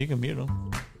You can mute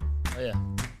them. Oh,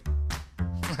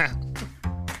 yeah.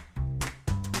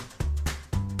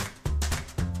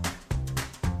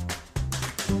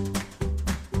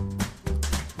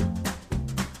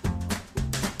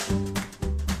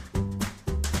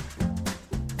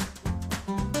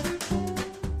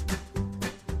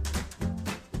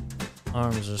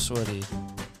 Arms are sweaty,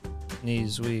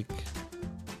 knees weak,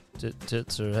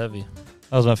 tits are heavy.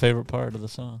 That was my favorite part of the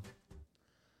song.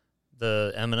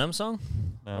 The Eminem song?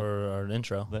 No, Or our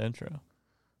intro? the intro.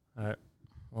 All right.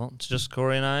 Well, it's just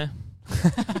Corey and I.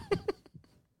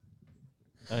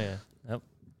 Oh, yeah. Yep.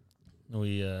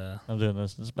 We I'm doing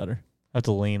this. This is better. I have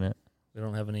to lean it. we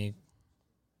don't have any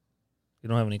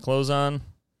clothes on.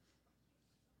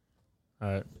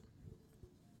 All right.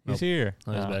 He's here.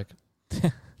 Oh, he's No. back.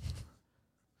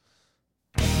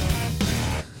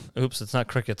 Oops, it's not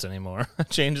crickets anymore.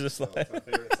 Change the slide.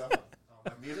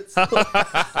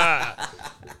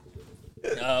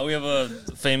 We have a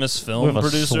famous We film have a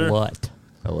producer slut.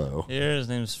 Hello. here. His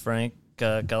name's Frank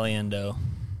Caliendo,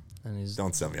 and he's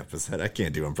Don't set me up as that. I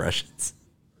can't do impressions.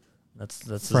 that's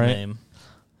his Frank- name.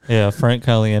 Yeah, Frank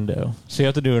Caliendo. So you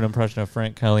have to do an impression of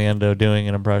Frank Caliendo doing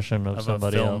an impression of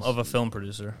somebody else. Of a film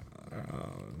producer.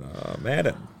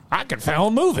 Madden. I can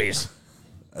film movies.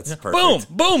 That's perfect.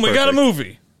 Boom! We got a Perfect.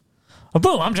 movie.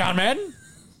 Boom, I'm John Madden,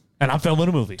 and I'm filming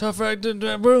a movie. Tough acting.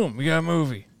 Boom! We got a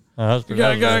movie. That was You got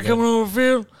a pretty- guy coming over the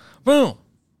field. Boom!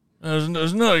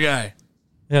 There's another guy.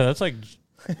 Yeah, that's like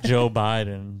Joe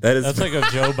Biden. That is- That's like a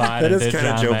Joe Biden. That is did kind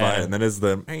of John Joe Madden. Biden. That is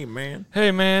the, hey, man.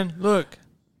 Hey man, look.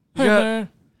 Hey, man.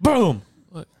 Boom.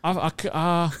 Look.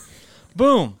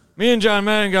 Boom. Me and John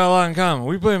Madden got a lot in common.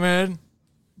 We play Madden.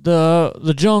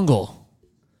 The jungle.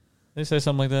 They say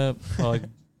something like that. Or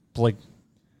like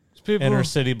People. inner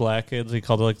city black kids. He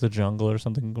called it like the jungle or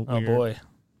something. Oh weird. boy.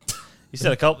 He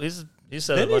said a couple. He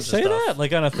said a Didn't he bunch say of stuff. that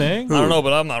like on a thing? I don't know,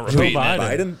 but I'm not repeating it.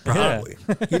 Biden. Biden? Probably.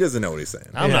 He doesn't know what he's saying.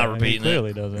 I'm not he repeating it.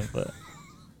 clearly doesn't. But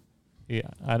yeah,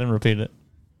 I didn't repeat it.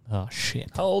 Oh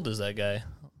shit. How old is that guy?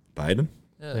 Biden?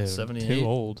 Yeah, Dude, 78. Too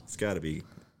old. It's got to be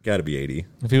 80.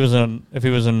 If he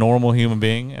was a normal human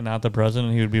being and not the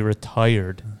president, he would be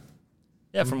retired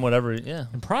Yeah, from whatever. Yeah.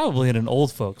 and probably in an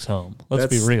old folks' home. Let's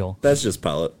be real. That's just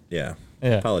Yeah.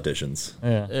 politicians.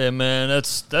 Yeah. Hey man,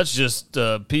 that's just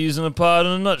peas in a pod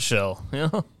in a nutshell. You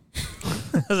know.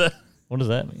 What does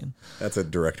that mean? That's a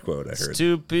direct quote I It's heard.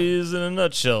 2 peas in a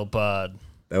nutshell pod.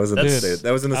 That was in the That's- state.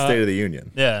 That was in the State of the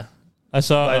Union Yeah. I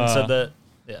saw. Biden said that.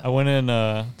 Yeah. I went in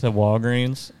to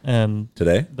Walgreens and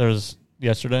today. there's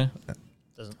yesterday,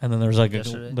 Doesn't- and then there's like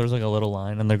Yesterday? a little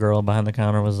line, and the girl behind the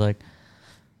counter was like,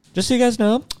 "Just so you guys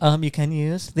know, you can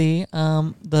use the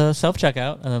self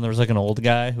checkout." And then there was like an old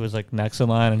guy who was like next in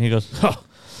line, and he goes, "Oh,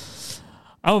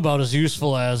 I'm about as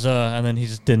useful as," and then he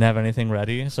just didn't have anything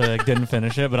ready, so he like didn't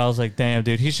finish it. But I was like, "Damn,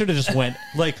 dude, he should have just went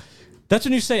like." That's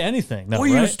when you say anything. No,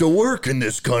 right? to work in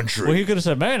this country. Well, he could have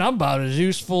said, "Man, I'm about as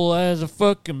useful as a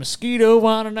fucking mosquito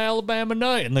on an Alabama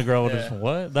night," and the girl would have just,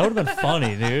 "What?" That would have been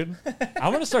funny, dude.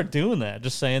 I'm gonna start doing that.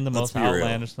 Just saying the most Let's be real.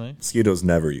 outlandish thing. Mosquitoes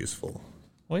never useful.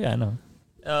 Well, yeah, I know.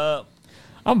 Uh,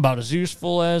 I'm about as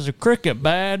useful as a cricket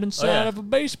bat inside yeah. of a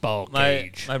baseball my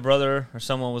cage. my brother or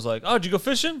someone was like, "Oh, did you go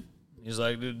fishing?" He's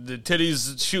like, "Did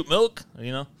titties shoot milk?"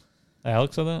 You know.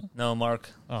 Alex said that. No, Mark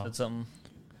Oh. said something.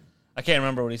 I can't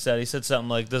remember what he said. He said something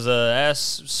like, "Does a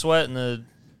ass sweat in the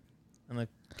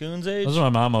coon's age?" That's what my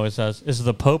mom always says. Is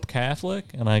the Pope Catholic?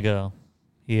 And I go,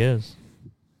 he is.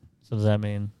 So does that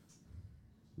mean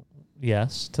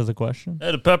yes to the question?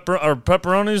 Hey, the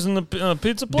pepperonis in the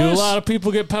pizza place. Do a lot of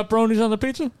people get pepperonis on the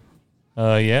pizza?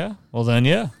 Yeah. Well, then,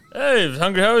 yeah. Hey,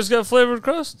 Hungry Howie's got flavored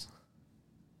crust.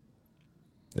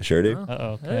 They sure do.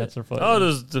 Uh-oh. Hey. Cancer flavor. Oh,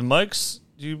 does the mics?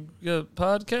 Do you get a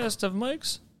podcast have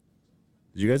mics?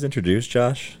 Did you guys introduce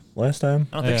Josh last time?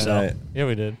 I don't think Yeah. so. Right. Yeah,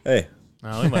 we did. Hey,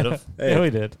 No, we might have. hey, Yeah, we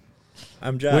did.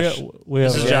 I'm Josh. We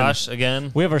have This is Josh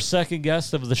again. We have our second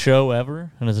guest of the show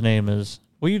ever, and his name is.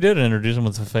 Well, you did introduce him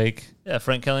with a fake. Yeah,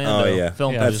 Frank Caliendo. Oh, yeah.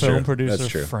 Film Yeah, That's producer. film true. producer That's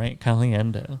true. Frank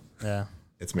Caliendo, Yeah.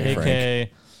 It's me, Frank.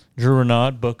 aka Drew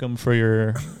Renaud. Book him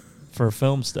for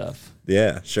film stuff.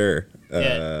 Yeah, sure.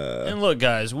 Yeah. And look,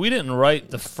 guys, we didn't write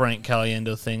the Frank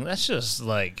Caliendo thing. That's just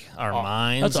like our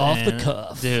minds. that's off the and-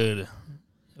 cuff. Dude.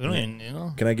 We don't even, you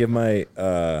know. Can I give my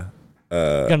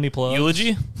Got any plugs?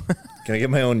 Eulogy? Can I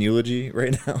give my own eulogy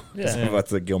right now? Yeah. I'm about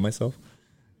to kill myself.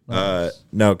 Nice.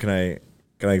 No, can I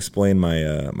explain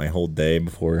my my whole day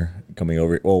before coming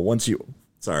over? Well, let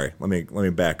me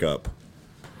back up.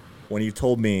 When you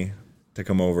told me to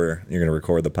come over, you're gonna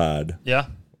record the pod. Yeah.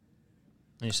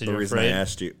 And you said The you're reason afraid. I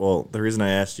asked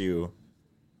you,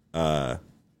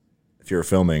 if you were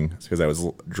filming, is because I was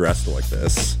dressed like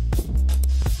this,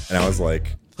 and I was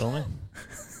like, Feel me?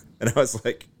 And I was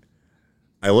like,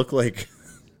 I look like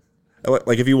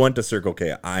if you went to Circle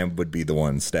K, I would be the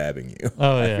one stabbing you.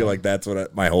 Oh, I yeah. feel like that's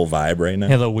what my whole vibe right now.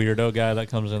 Yeah, the weirdo guy that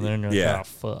comes in there and you're Yeah. like, oh,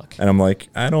 fuck. And I'm like,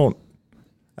 I don't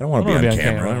want to be wanna on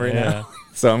camera right yeah. now.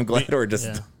 So I'm glad we're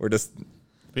just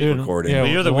Dude, recording. yeah,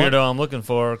 But you're the the one- weirdo I'm looking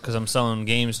for because I'm selling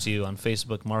games to you on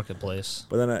Facebook Marketplace.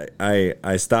 But then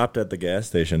I stopped at the gas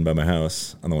station by my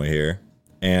house on the way here.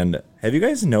 And have you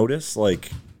guys noticed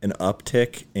like an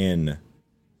uptick in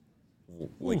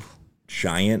like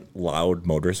giant loud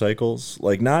motorcycles?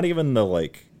 Like not even the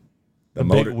The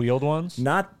big wheeled ones?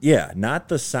 not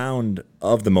the sound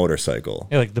of the motorcycle.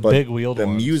 Yeah, like the but big wheeled the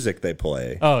ones. music they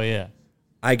play. Oh, yeah.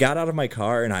 I got out of my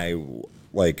car and I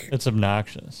like It's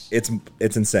obnoxious.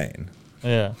 it's insane.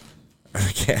 Yeah.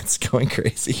 The cat's going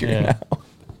crazy here Yeah. now.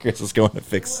 Chris is going to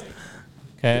fix.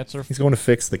 Cats are... He's going to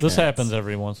fix the. This cats. happens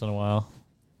every once in a while.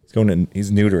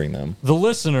 He's neutering them. The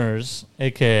listeners,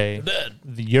 a.k.a.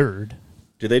 the Yerd,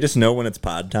 Do they just know when it's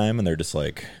pod time and they're just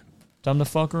like, time to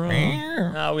fuck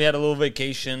around. We had a little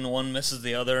vacation. One misses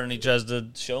the other, and he tries to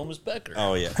show him his pecker.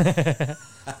 oh yeah,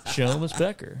 Show him his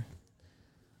Becker.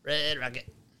 Red Rocket.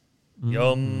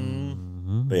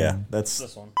 Yum. but yeah, that's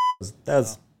This one.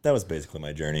 that was basically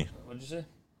my journey. What'd you say?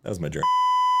 That was my journey.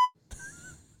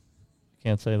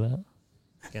 Can't say that.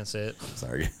 Can't say it.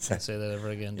 Sorry, Can't say that ever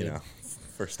again, dude. you know,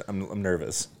 first I'm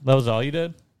nervous. That was all you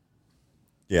did?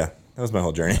 Yeah, that was my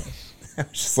whole journey. I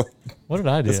was just like, What did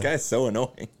I do? this guy's so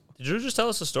annoying. Did Drew just tell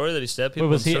us a story that he stabbed people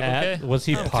Wait, was in he Circle at? K? Was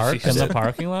he parked in the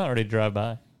parking lot, or did he drive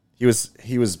by? He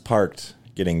was parked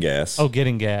getting gas. Oh,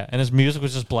 getting gas, and his music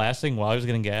was just blasting while he was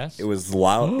getting gas. It was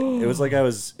loud. It was like I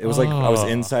was Oh.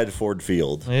 inside Ford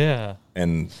Field Yeah.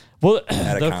 and Well,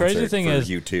 at a the crazy concert thing for is,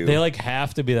 U2. they like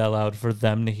have to be that loud for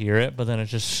them to hear it, but then it's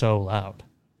just so loud.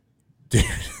 dude,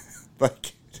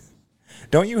 like,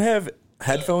 don't you have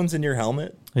headphones in your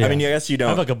helmet? Yeah. I mean, I guess you I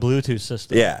have don't. like a Bluetooth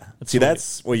system. Yeah. It's See, sweet.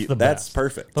 that's It's the that's best.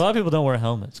 perfect. But a lot of people don't wear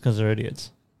helmets because they're idiots.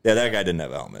 Yeah, that guy didn't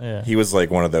have a helmet. Yeah. He was like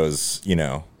one of those, you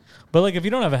know. But like, if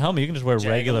you don't have a helmet, you can just wear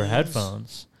regular Jaguars.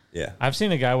 headphones. Yeah. I've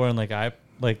seen a guy wearing like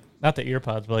not the ear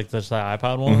pods, but like the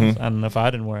iPod ones. Mm-hmm. And if I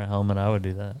didn't wear a helmet, I would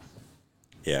do that.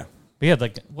 Yeah. But yeah,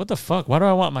 like, what the fuck? Why do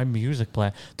I want my music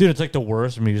playing? Dude, it's like the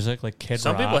worst music, like Kid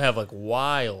Some Rock. people have like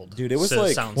wild. Dude, it was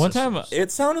like- sound One time- systems.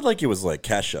 It sounded like it was like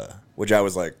Kesha, which I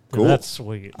was like, Dude, cool. that's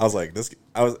sweet. I was like, this.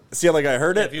 I was like, I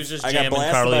heard Yeah, it. if he was just I got jamming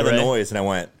blasted Carly by the Rae. noise, and I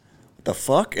went, "What the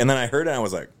fuck?" And then I heard it, and I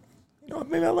was like, you know what?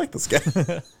 Maybe I like this guy.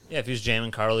 Yeah, if he was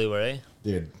jamming Carly Rae.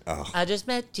 Dude, oh, I just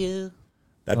met you.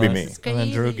 that'd be me. And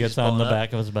then Drew gets on the pulling up.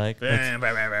 back of his bike.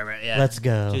 Yeah. Let's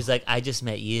go. She was like, I just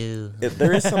met you.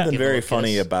 There is something Give a very little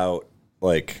funny kiss. about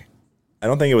like, I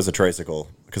don't think it was a tricycle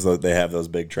because they have those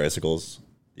big tricycles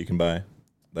you can buy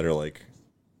that are like,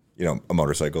 you know, a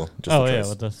motorcycle. Just Oh a yeah, tricycle.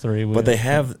 with the three wheels. But they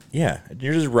have, yeah,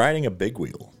 you're just riding a big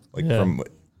wheel like Yeah. from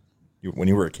when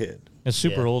you were a kid. And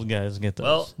super Yeah. old guys get those.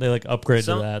 Well, they like upgrade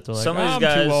Some, to that. They're like, some of I'm these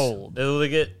guys, too old.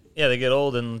 They get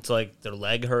old and it's like their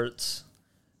leg hurts.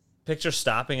 Picture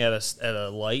stopping at a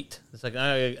light. It's like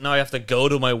now I have to go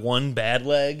to my one bad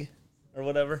leg or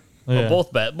whatever. Yeah. Well,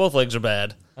 both legs are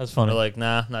bad. That's funny. They're like,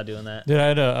 nah, not doing that. Dude, I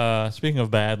had a, speaking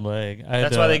of bad leg, I had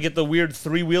That's why they get the weird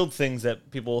three-wheeled things that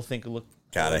people think look.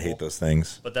 God, I hate those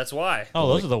things. But that's why. Oh,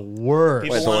 those are the worst.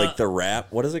 People Wait, so wanna- like the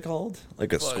wrap, what is it called?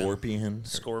 Like a Well, scorpion?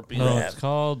 Scorpion, No, it's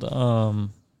called,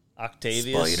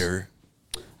 Octavius, Spider.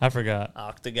 I forgot.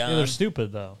 Octagon. Yeah, they're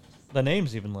stupid, though. The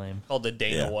name's even lame. Called the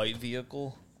Dana Yeah. White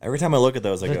vehicle. Every time I look at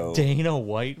those, I The go, Dana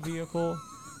White vehicle?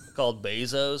 Called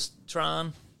Bezos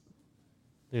Tron.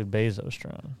 Dude,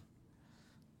 Bezostron.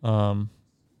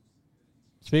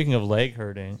 Speaking of leg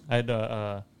hurting, I had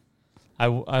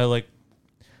I like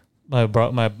one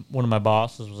of my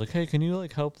bosses was like, "Hey, can you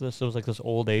like help this?" It was like this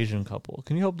old Asian couple.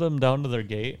 Can you help them down to their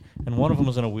gate? And one of them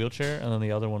was in a wheelchair, and then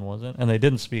the other one wasn't, and they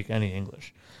didn't speak any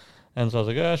English. And so I was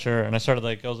like, "Yeah, sure." And I started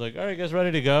I was like, "All right, guys,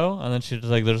 ready to go?" And then she just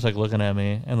they're just like looking at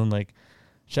me, and then like.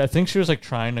 I think she was like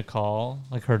trying to call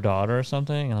like her daughter or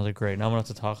something, and I was like, "Great, now I'm gonna have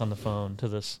to talk on the phone to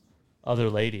this other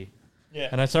lady." Yeah.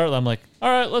 And I'm like, all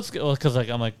right, let's go. Because like,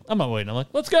 I'm not waiting. I'm like,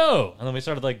 let's go. And then we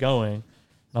started like going.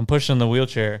 I'm pushing the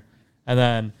wheelchair. And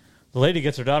then the lady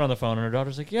gets her daughter on the phone, and her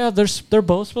daughter's like, yeah, they're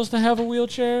both supposed to have a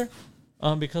wheelchair.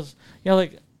 Because, yeah,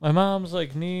 like my mom's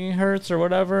like knee hurts or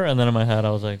whatever. And then in my head,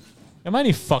 I was like, yeah, my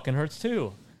knee fucking hurts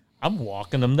too. I'm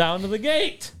walking them down to the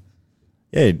gate.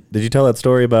 hey, did you tell that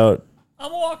story about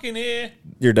I'm walking here.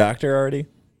 your doctor already?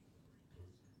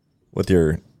 With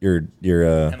your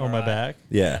On my back.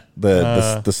 yeah,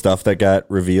 the stuff that got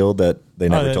revealed that they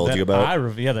never told you about.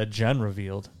 That Jen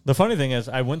revealed. The funny thing is,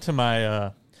 I went to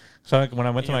my so like, when I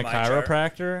went to my Your MyChart?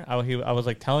 chiropractor, I was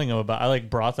like telling him about. I like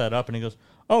brought that up, and he goes,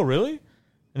 "Oh, really?"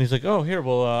 And he's like, oh, here,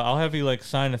 well, I'll have you like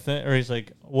sign a thing, or he's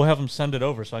like, we'll have him send it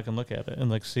over so I can look at it and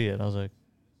like see it. I was like,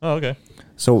 oh, okay.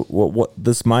 So what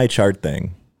this My Chart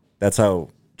thing? That's how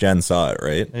Jen saw it,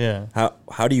 right? Yeah.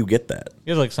 How do you get that?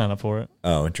 You have to like sign up for it.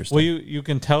 Oh, interesting. Well, you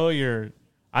can tell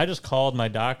I just called my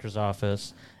doctor's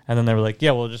office, and then they were like,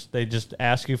 yeah, well, they just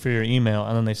ask you for your email,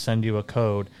 and then they send you a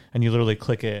code, and you literally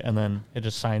click it, and then it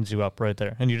just signs you up right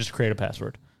there, and you just create a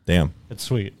password. Damn, It's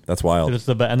sweet. that's wild. It's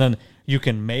the best. And then you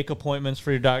can make appointments for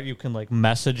your doctor. You can like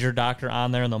message your doctor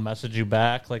on there, and they'll message you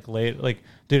back like late. Like,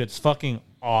 dude, it's fucking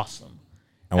awesome.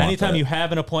 I want Anytime that. you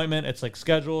have an appointment, it's like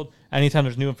scheduled. Anytime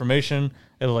there's new information,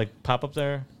 it'll like pop up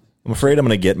there. I'm afraid I'm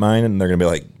going to get mine, and they're going to be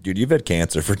like, dude, you've had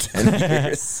cancer for 10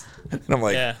 years. And I'm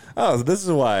like, oh, so this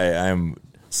is why I'm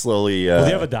slowly... Do you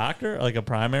have a doctor, like a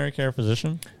primary care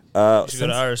physician? You should go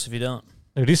to ours if you don't.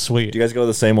 Dude, he's sweet. Do you guys go to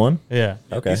the same one? Yeah.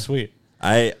 Okay. He's sweet.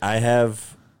 I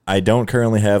don't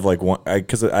currently have like one,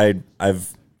 because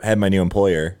I've had my new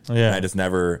employer. Yeah. And I just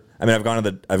never... I mean, I've gone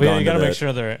to the... You got to make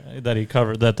sure that he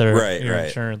covered that they're your right.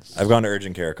 insurance. I've gone to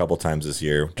urgent care a couple times this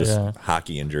year, just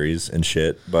hockey injuries and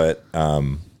shit. But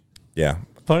yeah,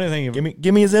 Funny thing,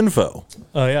 give me his info.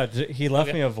 oh yeah, he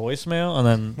left me a voicemail, and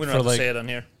then We don't have to say it on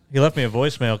here. he left me a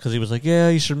voicemail because he was like, yeah,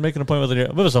 you should make an appointment with her.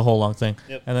 It was a whole long thing.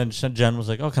 Yep. And then Jen was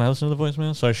like, oh, can I listen to the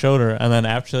voicemail? So I showed her, and then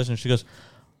after she listened, she goes,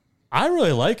 I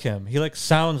really like him. He like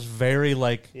sounds very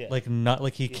like not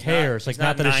like he cares. he's Not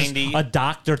not that it's 90. just a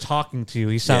doctor talking to you.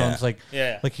 He sounds like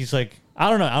he's like, I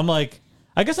don't know. I'm like,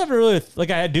 I guess I've never really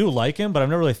like, I do like him, but I've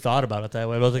never really thought about it that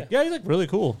way. But I was like, yeah, he's like really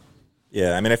cool.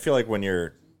 Yeah, I mean, I feel like when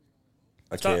you're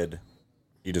a kid,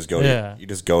 you just go to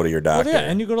your Well, doctor. yeah,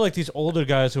 and you go to like these older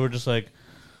guys who are just like,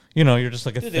 you know, you're just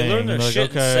like a Dude, thing. they learned their You're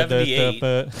like, shit in 78.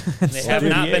 and They have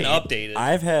not been updated.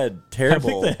 I've had I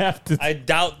terrible. think they have to. I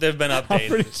doubt they've been I'm updated.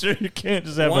 pretty sure you can't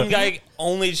just have One a, guy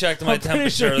only checked my I'm pretty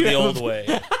temperature sure you the have old a-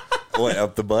 way. What,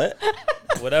 up the butt?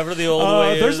 Whatever the old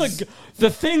way There's is. like the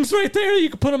things right there you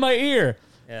can put in my ear.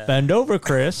 Yeah. Bend over,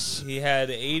 Chris. He had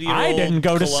 80-year-old I didn't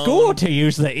go to cologne. school to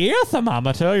use the ear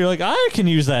thermometer. You're like, I can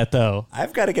use that though.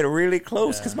 I've got to get really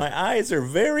close because my eyes are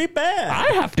very bad.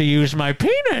 I have to use my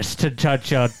penis to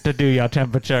to do your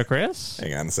temperature, Chris.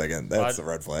 Hang on a second. That's a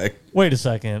red flag. Wait a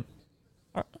second.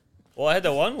 Well, I had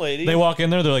the one lady. They walk in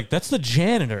there. They're like, that's the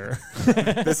janitor.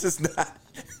 This is not.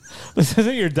 This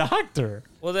isn't your doctor.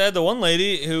 Well, they had the one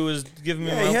lady who was giving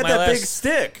me Yeah, he had my that last. big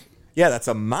stick. Yeah, that's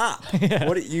a mop.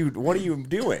 What are you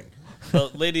doing? The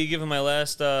lady giving my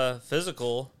last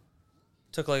physical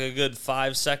took like a good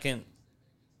 5-second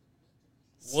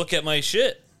look at my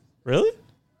shit. Really?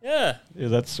 Yeah, Yeah,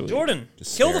 that's sweet. Jordan,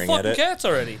 Just kill the staring at fucking it. cats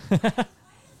already.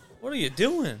 What are you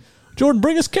doing? Jordan,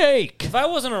 bring us cake. If I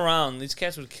wasn't around, these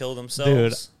cats would kill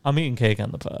themselves. Dude, I'm eating cake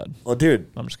on the pod. Well,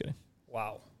 dude, I'm just kidding.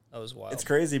 Wow, that was wild. it's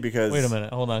crazy because Wait a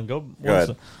minute. Hold on. Go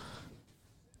ahead.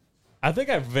 I think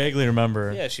I vaguely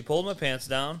remember. Yeah, she pulled my pants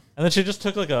down. And then she just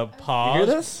took like a pause. You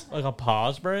hear this? Like a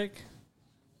pause break.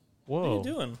 Whoa. What are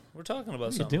you doing? We're talking about What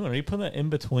are you something. doing? Are you putting that in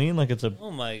between like it's a...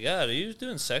 Oh my god, are you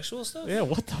doing sexual stuff? Yeah,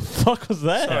 what the fuck was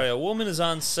that? Sorry, a woman is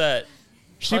on set.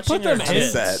 She touching put them her in.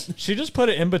 tits. Set. She just put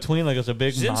it in between like it's a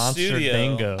big She's in monster studio.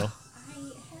 dingo. I had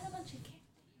a bunch of cats.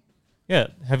 Yeah.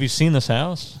 Have you seen this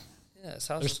house? Yeah, this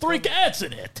house There's is 3 covered. cats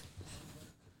in it.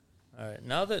 All right,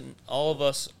 now that all of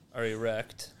us are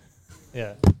erect,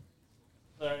 Yeah.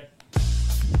 Sorry.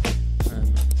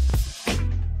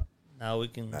 now we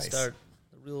can Nice. start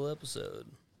the real episode.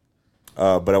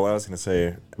 But what I was gonna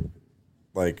say,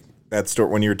 like that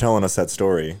story when you were telling us that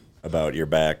story about your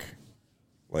back,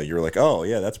 like you were like, oh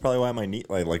yeah, that's probably why my knee,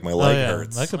 like my leg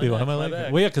hurts. That could be My why neck, my my leg.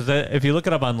 back. Well, yeah, because if you look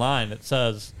it up online, it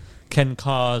says can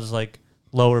cause like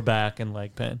lower back and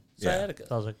leg pain. Yeah. Sciatica.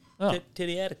 So I was like, oh,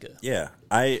 Tittiatica. Yeah,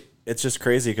 it's just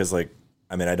crazy because like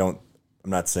I mean I'm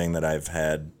not saying that I've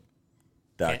had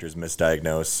doctors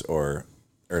misdiagnose or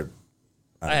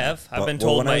I have. I've Well- been well,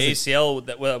 told when I my was a- ACL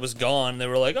that was gone. They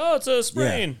were like, "Oh, it's a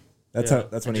sprain." That's Yeah.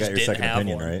 that's when I you just got your didn't second have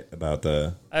opinion, one. right? About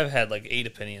the I've had like 8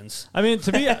 opinions. I mean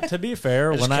to be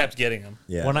fair, I just when kept getting them.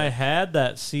 yeah. when I had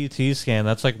that CT scan,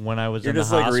 that's like when I was You're in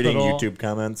just the like hospital. reading YouTube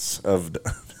comments of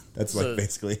that's like So-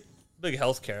 basically Big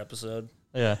healthcare episode.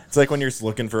 Yeah. it's like when you're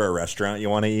looking for a restaurant you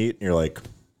want to eat and you're like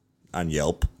on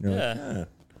Yelp. You're Yeah. like,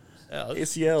 Yeah,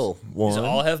 ACL these one.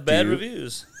 all have bad 2.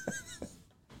 reviews.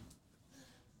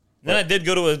 Then I did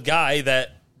go to a guy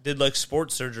that did like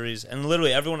sports surgeries, and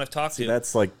literally everyone I've talked See, to,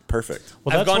 that's like perfect.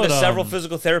 Well, I've that's gone to what, several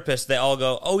physical therapists. They all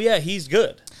go, "Oh yeah, he's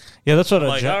good." Yeah, that's what I'm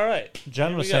like, Jen, all right, Jen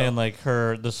here was we go. saying. Like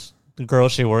the girl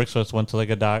she works with went to like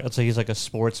a doc. Let's say he's like a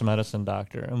sports medicine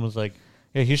doctor, and was like,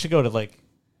 yeah, he should go to like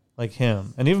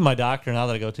him. And even my doctor now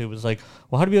that I go to was like,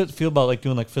 well, how do you feel about like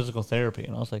doing like physical therapy?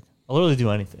 And I was like, I'll literally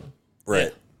do anything.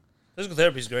 Right. Physical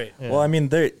therapy is great. Yeah. Well, I mean,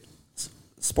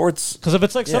 sports. Because if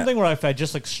it's like Yeah. something where if I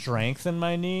just like strengthen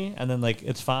my knee and then like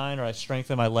it's fine, or I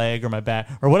strengthen my leg or my back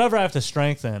or whatever I have to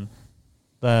strengthen,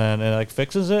 then it like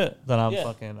fixes it. Then I'm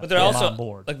fucking. But they're I'm also on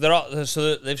board. like they're all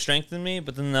so they've strengthened me,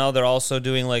 but then now they're also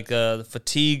doing like the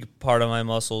fatigue part of my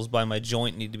muscles by my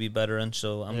joint need to be better, and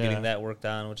so I'm Yeah. getting that worked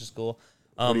on, which is cool.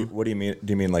 What do you mean?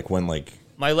 Do you mean like when like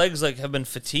My legs like have been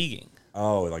fatiguing.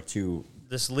 like too?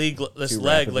 This Too leg,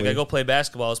 rapidly? like I go play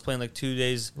basketball. I was playing like 2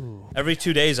 days. Every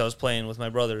 2 days I was playing with my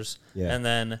brothers. Yeah. And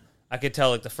then I could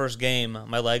tell like the first game,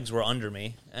 my legs were under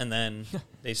me. And then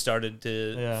they started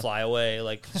to fly away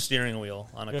like steering wheel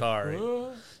on a car.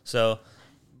 Right? So,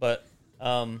 but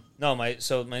no, my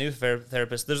new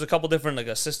therapist, there's a couple different like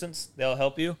assistants. They'll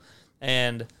help you.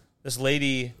 And this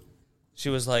lady, she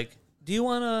was like, do you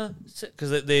want to,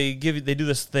 because they do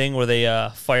this thing where they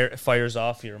fires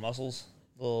off your muscles,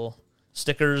 little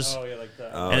stickers, like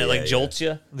that. and it jolts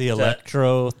you. The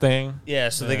electro thing. Yeah,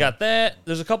 so they got that.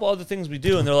 There's a couple other things we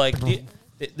do, and they're like,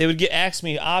 they would ask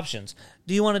me options.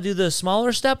 Do you want to do the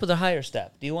smaller step or the higher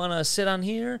step? Do you want to sit on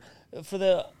here for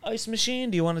the ice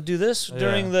machine? Do you want to do this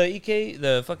during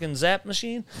the fucking Zap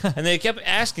machine? And they kept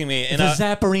asking me, and The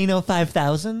Zapparino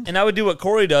 5000. I would do what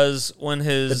Corey does when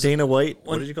his The Dana White.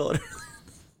 What did you call it?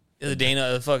 the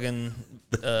Dana fucking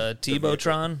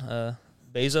Tebotron,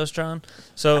 Bezostron.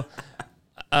 So,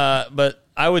 but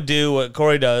I would do what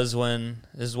Corey does when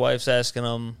his wife's asking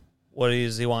him what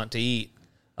does he want to eat.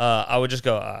 I would just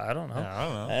go, I don't know. I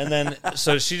don't know. And then,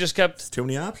 so she just kept, Too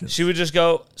many options. she would just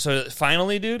go, so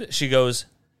finally, dude, she goes,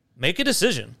 make a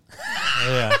decision.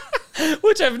 Yeah.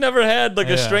 Which I've never had, like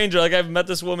a Yeah. stranger. Like I've met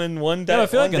this woman one day. Yeah, I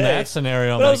feel like one in day. that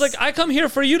scenario, But I was like, I come here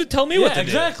for you to tell me what to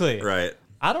exactly. Right.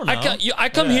 I don't know. I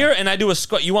come here and I do a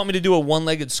squat. You want me to do a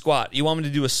one-legged squat. You want me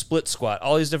to do a split squat.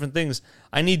 All these different things.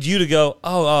 I need you to go,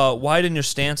 widen your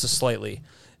stances slightly.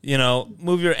 You know,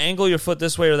 move your angle, your foot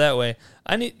this way or that way.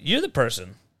 You're the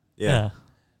person. Yeah.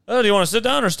 Oh, do you want to sit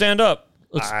down or stand up?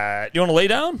 Do you want to lay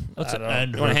down? I don't know.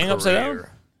 end You want to her hang upside down?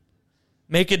 career.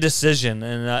 Make a decision.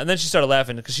 And then she started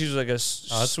laughing because she was like a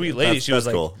sweet lady. That's- She was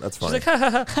that's like, cool. That's she's funny. like, ha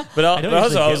ha ha. But don't also,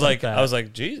 usually I was get like, like I was that.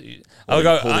 like, geez. I would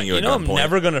go, Holding you at I'm gunpoint.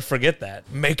 never gonna forget that.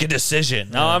 Make a decision.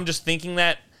 Now I'm just thinking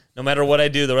that no matter what I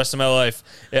do the rest of my life,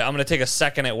 I'm gonna take a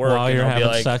second at work While and you're I'll be having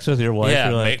like, sex with your wife, yeah,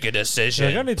 you're like, make a decision.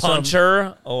 you're like, I need Punch some-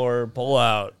 her or pull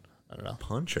out. I don't know.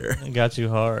 Puncher. it got you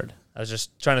hard. I was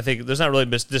just trying to think. There's not really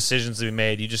decisions to be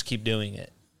made. You just keep doing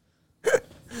it.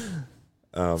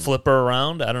 Flip her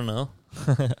around. I don't know.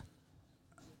 What was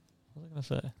I gonna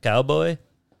say? Cowboy.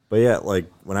 But yeah, like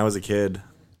when I was a kid,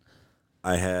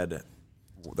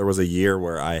 there was a year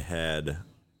where I had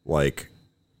like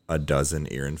a dozen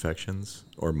ear infections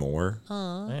or more.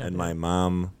 And my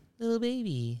mom, Little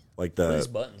baby. like These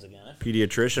the buttons again.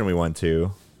 pediatrician we went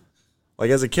to,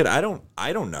 like as a kid, I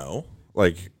don't know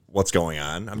like what's going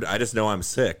on. I just know I'm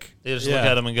sick. They just Yeah. look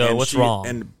at him and go, And "What's she-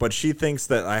 wrong?" But she thinks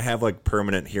that I have like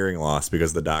permanent hearing loss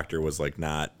because the doctor was like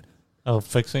not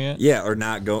Fixing it. or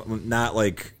not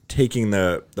like taking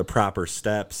the proper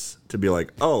steps to be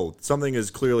like, oh, something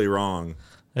is clearly wrong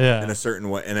Yeah. in a certain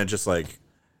way, and it just like,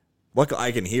 look,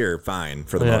 I can hear fine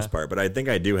for the Yeah. most part, but I think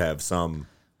I do have some.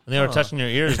 When they were touching your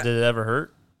ears, did it ever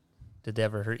hurt? Did they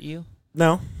ever hurt you?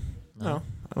 No, I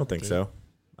don't think so.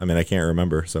 I mean, I can't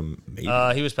remember. So maybe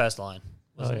He was past the line.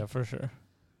 Oh yeah, for sure.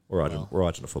 we're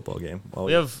watching a football game. While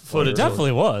We have footage.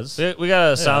 Definitely was. We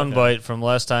got a sound okay. bite from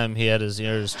last time he had his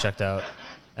ears checked out,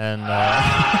 and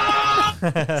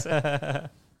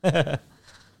That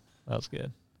was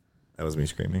good. That was me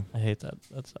screaming. I hate that.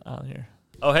 That's on here.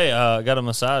 oh hey, I got a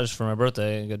massage for my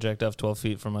birthday. I got jacked off 12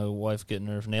 feet from my wife getting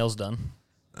her nails done.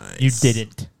 Nice. You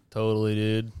didn't. Totly,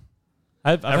 dude.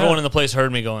 I've Everyone in had, the place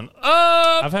heard me going,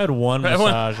 "Oh!" I've had one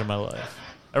Everyone- massage in my life.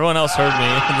 Everyone else heard me.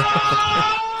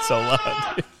 So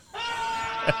loud. Dude.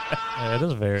 Yeah, it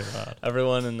is very loud.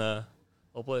 Everyone in the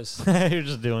whole place. You're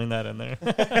just doing that in there.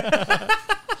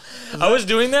 I was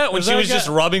doing that when is she that was guy- just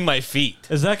rubbing my feet.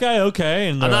 Is that guy okay?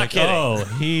 And they're I'm not like, kidding. oh,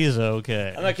 he's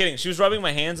okay. I'm not kidding. She was rubbing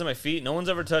my hands and my feet. No one's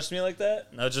ever touched me like that.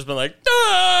 And I've just been like,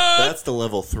 "Ah!" That's the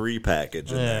level 3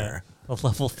 package in there. A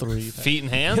level 3. Feet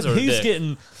and hands or he's dick?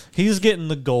 getting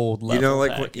the gold level. You know,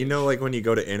 like package. when you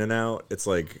go to In-N-Out, it's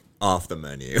like off the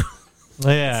menu.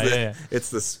 Yeah.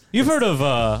 It's this. You've heard of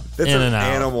It's In an and Out.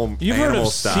 animal. you've heard animal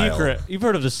of style. secret. You've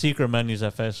heard of the secret menus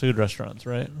at fast food restaurants,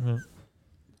 right?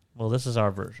 Well, this is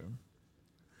our version.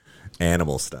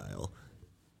 animal style.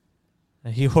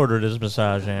 He ordered his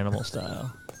massage animal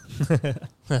style.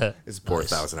 It's poor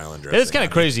Thousand Island dressing. It's kind of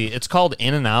crazy. It's called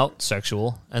In and Out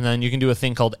sexual, and then you can do a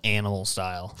thing called animal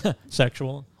style.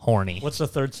 Sexual. horny. What's the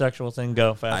third sexual thing?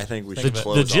 Go fast. I think we Think should of it.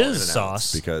 close The all jizz in-and-outs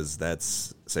sauce. because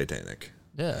that's satanic.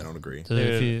 Yeah. I don't agree. So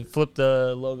if you flip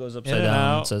the logos upside In and down,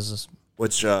 out. it says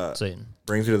Which Satan.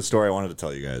 brings me to the story I wanted to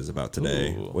tell you guys about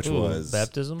today, which was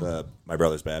baptism? my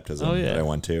brother's baptism Oh, yeah. that I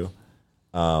went to.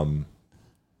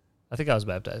 I think I was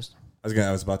baptized.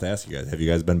 I was about to ask you guys, have you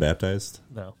guys been baptized?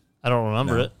 No. I don't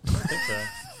remember No. it. I don't think so.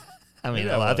 I mean,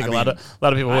 Yeah, I think I a lot mean, of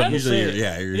people I wouldn't. honestly-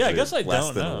 Usually, Yeah, I guess I less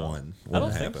don't than know. one I when don't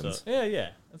it think happens. so. Yeah.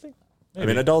 I think. I mean,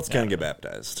 maybe. adults can Yeah. get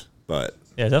baptized, but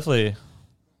Yeah, definitely.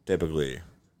 typically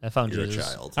I found you're Jesus.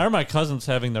 a child. I remember my cousins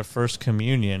having their first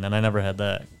communion, and I never had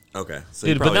that. Okay, so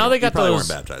Dude, but now they got probably those.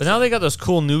 weren't baptized. But now they got those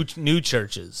cool new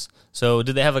churches. So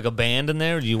did they have like a band in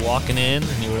there? Were you walking in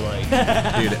and you were like,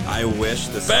 Dude, I wish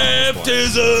this song was playing.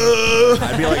 baptism?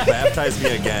 I'd be like, baptize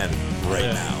me again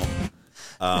right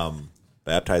now.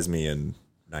 Baptize me in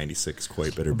 96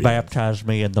 quite bitter beans. Baptize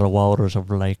me in the waters of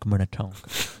Lake Minnetonka.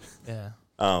 Yeah.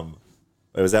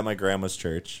 It was at my grandma's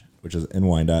church, which is in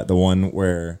Wyandotte, the one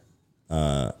where.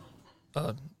 No,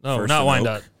 First not and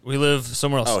Wyandotte. Oak? We live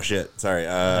somewhere else. Oh shit! Sorry,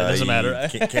 doesn't matter.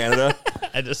 Canada.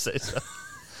 I just say so.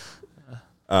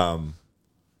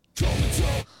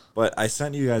 But I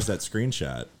sent you guys that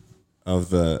screenshot of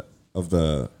the Oh,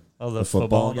 the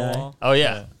football football guy. guy? Oh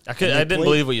yeah, I didn't played-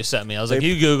 believe what you sent me. I was like, they-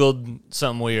 you googled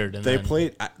something weird, and They then,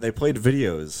 played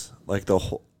videos like the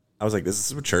whole. I was like, this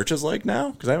is what church is like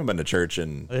now because I haven't been to church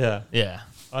in. Yeah. Yeah,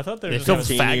 I thought they were they just filmed gonna-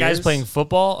 15 fat guys years? playing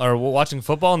football or watching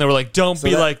football, and they were like, "Don't So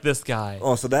be that- like this guy."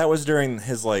 Oh, so that was during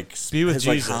his like Be with his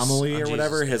like Jesus homily on or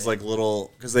whatever. Jesus' His Day. like little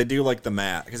because they do like the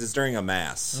mass because it's during a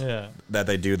mass Yeah. that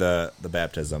they do the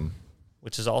baptism.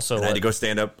 Which is also And I had to go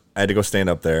stand up. I had to go stand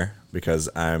up there because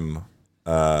I'm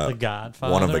The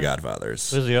Godfather. one of the godfathers.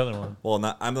 Who's the other one? Well,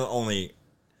 not I'm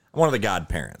one of the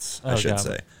godparents, I Oh, should God.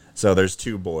 say. So there's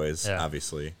two boys, Yeah.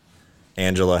 obviously.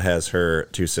 Angela has her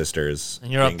two sisters,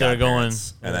 And you're up being there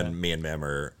godparents, and then me and Mim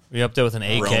are you up there with an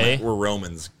AK. we're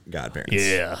Romans godparents.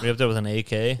 Yeah, you up there with an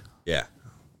AK. yeah.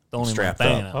 Don't even Strapped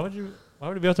bang up. Why would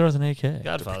you be out there with an AK?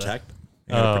 Godfather. Protect.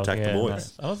 You gotta protect yeah, the boys.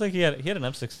 nice. I don't think he had an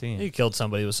M16. He killed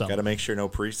somebody with something. Got to make sure no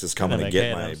priest is coming Gotta to make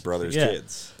get my hands. brother's Yeah.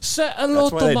 kids. Say That's hello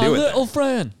why to they my do it little then.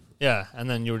 friend. Yeah, and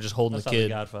then you were just holding That's the not the kid,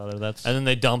 Godfather. That's and then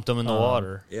they dumped him in the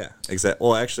water. Yeah, exactly.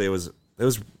 Well, actually, it was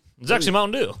It's actually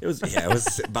Mountain Dew. it was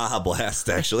Baja Blast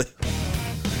actually.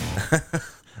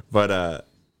 But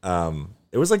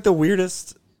it was like the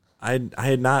weirdest. I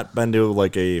had not been to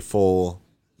like a full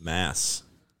mass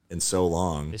in so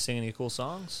long. They sing any cool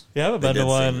songs? yeah. I haven't They been to did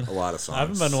one. sing a lot of songs. I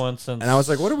haven't been to one since. And I was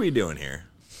like, "What are we doing here?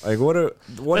 Like, what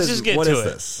Let's is just get what to is it.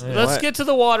 this? Let's What- get to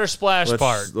the water splash let's-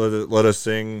 part. Let us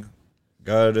sing.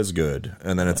 God is good,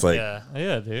 and then it's like, Yeah.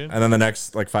 yeah, dude. and then the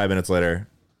next like 5 minutes later,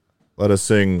 let us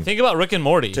sing. Think about Rick and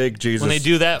Morty. Take Jesus when they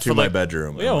do that to for my like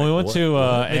bedroom. Yeah, I'm when we like, went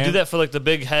what? to they do that for like the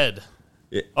big head.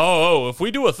 Yeah. Oh, if we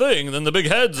do a thing, then the big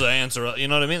head's the answer. You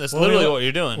know what I mean? That's Well, literally we- what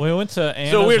you're doing. we went to Anna's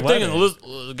So a weird wedding. thing,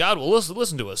 and God will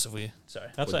listen to us if we. Sorry,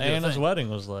 That's we what do a Anna's thing. wedding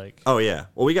was like. Oh yeah.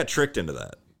 Well, we got tricked into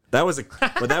that. That was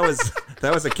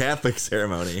a Catholic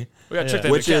ceremony, We got Yeah. tricked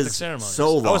into which Catholic is ceremonies.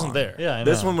 so long. I wasn't there. Yeah, I know.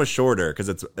 This one was shorter because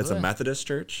it's a Methodist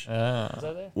church,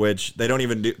 which they don't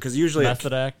even do because usually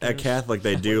Method at actors. Catholic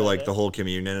they do like the whole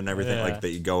communion and everything, Yeah. like that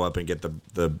you go up and get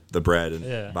the bread and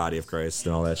Yeah. body of Christ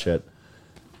and all that shit.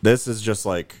 This is just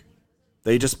like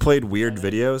they just played weird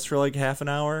videos for like half an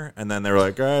hour and then they were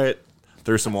like, all right,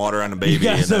 threw some water on a baby.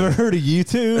 and then, heard of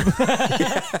YouTube?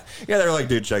 yeah, they were like,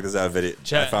 dude, check this out video.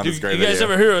 I found this great you guys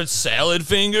video. ever hear of salad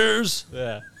fingers?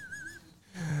 yeah.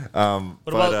 What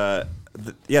But about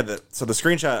so the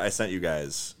screenshot I sent you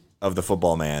guys of the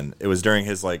football man, it was during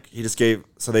his like he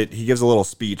gives a little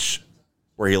speech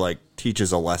where he like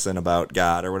teaches a lesson about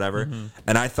God or whatever,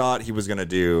 and I thought he was gonna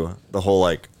do the whole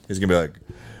like he's gonna be like,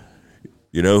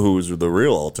 you know who's the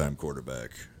real all-time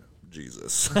quarterback?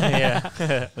 Jesus. yeah,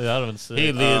 That would have been sick.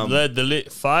 he led the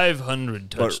 500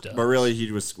 but, touchdowns. but really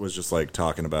he was just like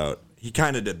talking about he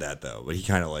kind of did that though, but he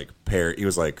kind of like he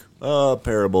was like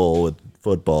parable with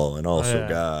football and also yeah.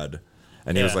 God.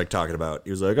 And he was Yeah. like talking about,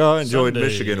 he was like, oh, I enjoyed Sunday.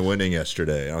 Michigan winning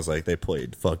yesterday. And I was like, they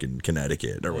played fucking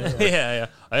Connecticut or whatever. yeah.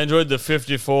 I enjoyed the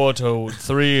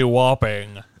 54-3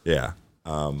 whopping. Yeah.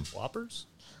 Whoppers?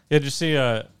 Yeah, did you see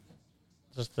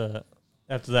just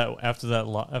after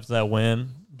that win,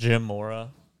 Jim Mora,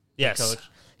 Yes. coach,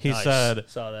 he Nice. said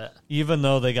Saw that. even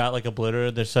though they got like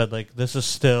obliterated, they said like this is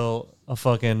still a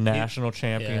fucking national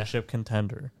championship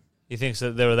contender. He thinks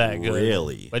that they were that good.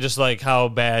 Really? But just like how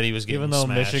bad he was getting Even though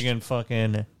smashed. Michigan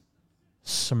fucking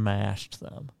smashed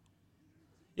them.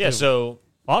 Yeah, so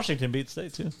Washington beat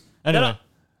State too. Anyway,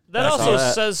 that I saw also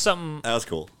that. says something. That was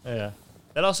cool. yeah.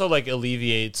 That also like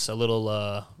alleviates a little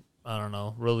I don't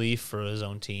know, relief for his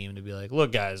own team to be like,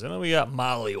 look, guys, I know we got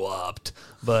mollywopped,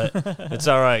 but it's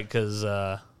all right because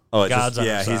God's on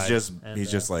our side.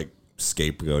 He's just like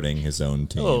scapegoating his own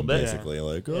team, a little bit, basically.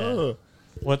 Like, oh,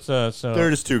 What's so they're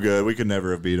just too good. We could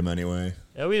never have beat them anyway.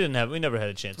 Yeah, we never had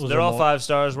a chance. Was They're there all more? 5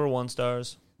 stars. We're 1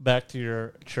 stars. back to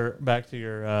your church, back to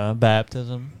your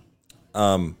baptism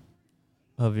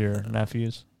of your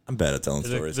nephews? I'm bad at telling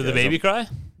stories. Did the guys. baby cry?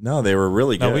 No, they were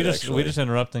really good. No, we just actually.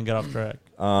 interrupt and get off track.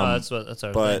 That's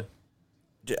our But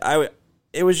thing.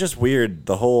 it was just weird.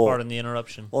 The whole Pardon the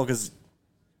interruption. well, because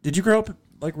did you grow up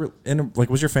like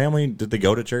was your family? Did they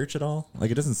go to church at all?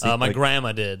 Like it doesn't seem. My like,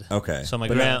 grandma did. Okay, So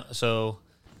But so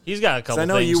he's got a couple I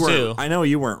know things you were. too. I know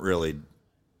you weren't really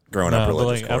growing No, up but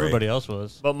religious. like Corey. everybody else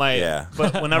was. But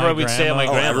but whenever My we'd stay at my grandma-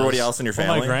 Oh, grandma's, everybody else in your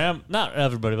Well, family. not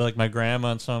everybody, but like my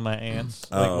grandma and some of my aunts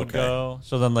Oh, would okay. go.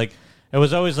 So then like it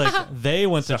was always like they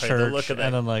went to Sorry, the look church of that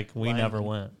and then like we line. never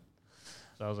went.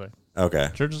 So I was like, Okay,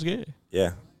 church is gay.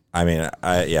 yeah. I mean,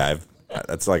 I've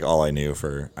that's like all I knew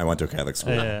for. I went to a Catholic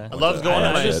school. Yeah. I loved going to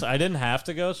I my. I didn't have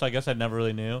to go, so I guess I never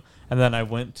really knew. And then I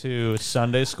went to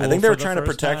Sunday school. I think they for were the trying to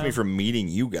first protect time. me from meeting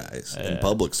you guys in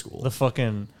public school. the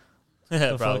fucking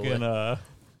Probably.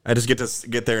 I just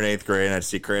get there in 8th grade and I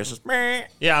see Chris just meh.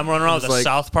 Yeah, I'm running around with a like-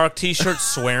 South Park T-shirt,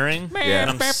 swearing, Yeah. and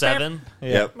I'm 7.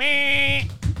 Yep.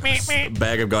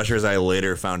 Bag of Gushers I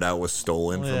later found out was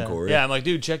stolen Yeah. from Corey. Yeah, I'm like,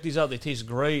 dude, check these out. They taste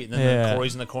great. And then Yeah.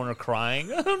 Corey's in the corner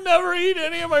crying. I'll never eat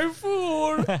any of my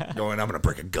food. Going, I'm gonna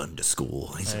bring a gun to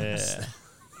school. Yeah.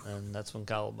 And that's when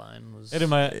Columbine was. It in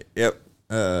my Yep.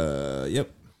 Yep.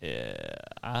 yeah,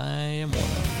 I am one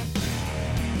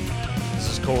of This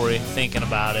is Corey thinking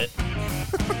about it.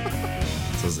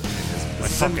 My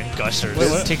fucking gushers.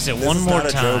 what? Takes it This one is more not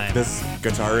a time. joke. This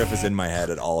guitar riff is in my head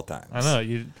at all times. I know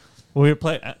you. When we would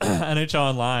play NHL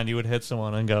Online, you would hit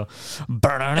someone and go,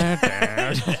 "Burn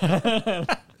it."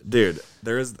 Dude,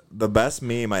 there's the best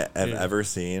meme I have ever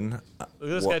seen Look at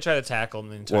this guy try to tackle him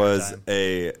the entire was time.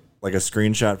 a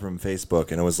screenshot from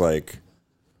Facebook, and it was like,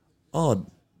 oh,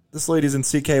 this lady's in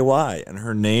CKY, and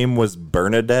her name was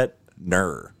Bernadette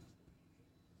Nur.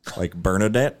 Like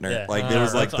Bernadette Nur. Yeah. Like it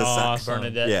was like that's the awesome.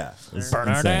 Bernadette. Yeah. It's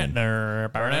Bernadette, insane.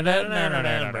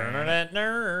 Bernadette,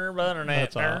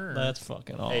 That's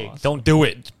fucking awesome. Hey, don't do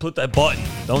it. Put that button.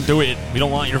 Don't do it. We don't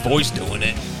want your voice doing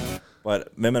it.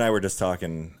 But Mim and I were just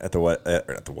talking at the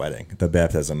wedding, at the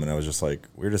baptism, and I was just like,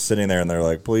 we were just sitting there, and they're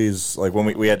like, please, like when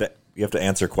we had to, you have to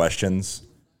answer questions,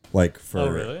 like for Oh,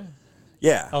 really?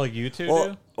 yeah. Oh, like you two Well,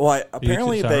 do?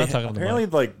 apparently sorry, I'm they not talking to the apparently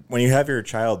like when you have your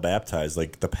child baptized,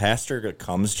 like the pastor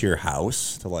comes to your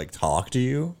house to like talk to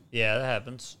you, Yeah, that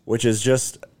happens. which is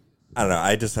just I don't know.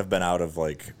 I just have been out of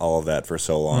like all of that for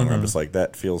so long. Where I'm just like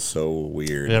that feels so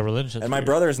weird. Yeah, religious. And my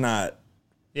brother's not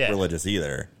Yeah. religious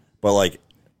either, but like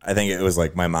I think it was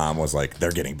like my mom was like they're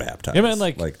getting baptized. Yeah, man,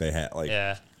 like- they had like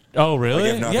Yeah. Oh, really?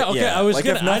 Like if nothing- yeah. Okay. yeah, I was like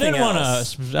gonna. if I didn't nothing want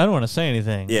else. to. I don't want to say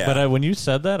anything. Yeah. But when you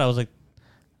said that, I was like,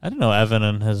 I didn't know Evan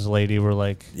and his lady were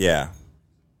like. yeah.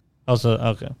 Also,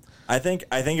 okay. I think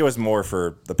it was more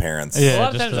for the parents. Yeah. A lot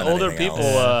of just times than older anything people,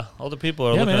 else. older people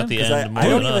are Yeah, looking man. at the 'Cause end more I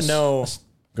don't than even us. know.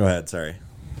 Go ahead. Sorry.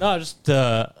 No, just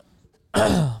to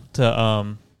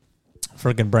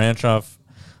freaking branch off.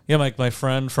 Yeah, like my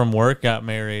friend from work got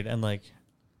married, and like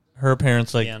her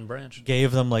parents like Leon Branch.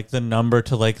 gave them like the number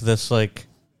to like this like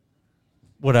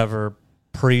whatever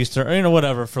priest or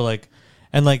whatever for like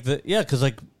and like the because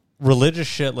like religious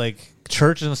shit like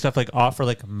churches and stuff like offer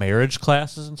like marriage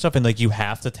classes and stuff and like you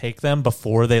have to take them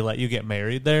before they let you get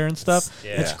married there and stuff.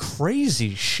 Yeah. It's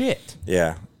crazy shit.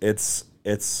 Yeah. It's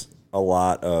a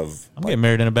lot of I'm getting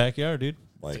married in a backyard, dude.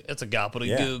 like It's a gobbledygook.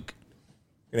 Yeah. you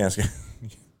can ask.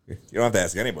 You don't have to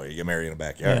ask anybody. You get married in a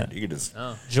backyard. Yeah. You can just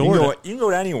Jordan, you can go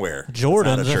anywhere. It's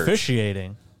Jordan's not a church.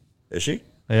 officiating. Is she?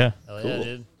 Yeah. Hell yeah, Cool.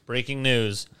 dude. Breaking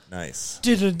news. Nice.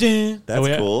 That's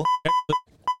That's cool.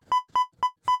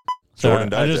 Sorry, Jordan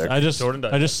died, Jack. I just Jordan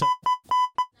died. I just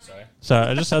Sorry. sorry,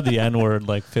 I just said the N word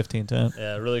like 15 times.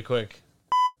 Yeah, really quick.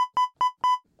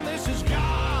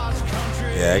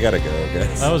 Yeah, I gotta go,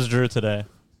 guys. That was Drew today.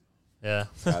 Yeah.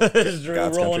 God's Drew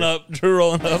God's rolling country. up. Drew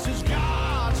rolling up.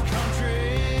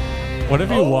 What if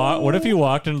you What if you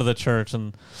walked into the church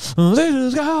and this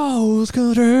is God's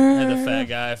country? And the fat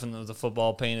guy from the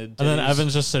football painted. And then titties.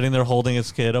 Evan's just sitting there holding his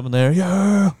kid up in there.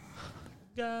 Yeah.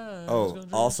 Guys, Oh, gonna-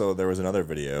 also, there was another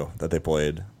video that they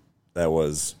played that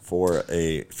was for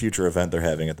a future event they're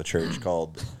having at the church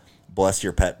called Bless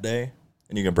Your Pet Day.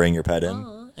 And you can bring your pet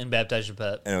in. And baptize your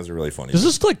pet. And it was a really funny. Does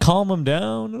this like calm him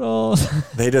down at all?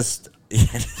 They just, yeah,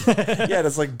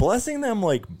 it's like blessing them,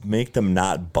 like make them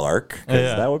not bark. 'Cause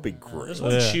Yeah. that would be great. Just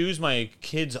want to Yeah. choose my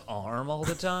kid's arm all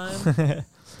the time.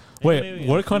 Wait,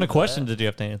 what kind of question did you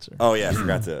have to answer? Oh yeah, I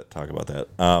forgot to talk about that.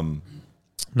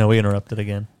 No, we interrupted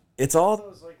again. It's all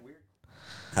those like weird.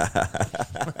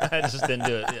 I just didn't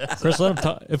do it. Yeah. Chris, let him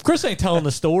talk. If Chris ain't telling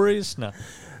the stories, no.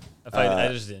 I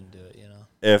just didn't do it. You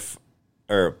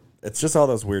know. It's just all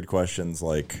those weird questions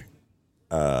like,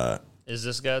 Is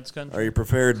this God's country? are you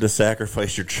prepared to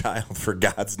sacrifice your child for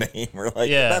God's name? Or like,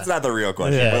 Yeah. that's not the real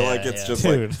question, Yeah, but yeah, like, it's yeah. just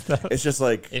Dude, like, it's just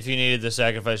like If you needed to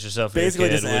sacrifice yourself for basically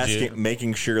your kid, just would asking, you?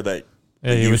 making sure that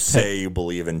Yeah, you you would say you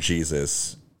believe in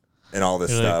Jesus and all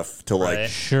this You're like, stuff to like, Right.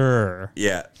 sure.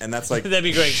 yeah, and that's like That'd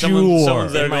be great. Sure.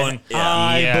 Someone's there In my- going, yeah.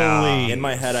 I believe. in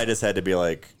my head, I just had to be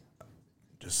like,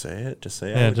 just say it, just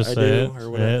say it. Yeah, just say it. or Say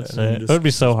whatever. it, say And it. just- It would be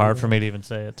so hard for me to even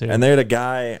say it, too. And they had a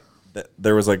guy that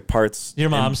there was like parts. Your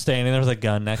in- mom's standing there with a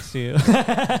gun next to you.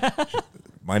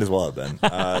 Might as well have been.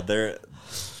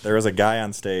 There was a guy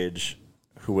on stage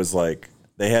who was like,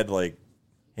 they had like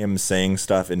him saying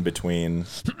stuff in between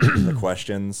the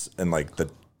questions, and like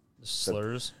the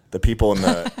slurs. people in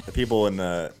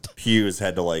the pews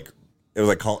had to like, it was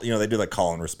like call, they do like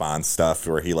call and response stuff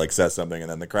where he like says something and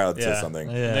then the crowd says something.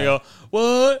 Yeah. And they go,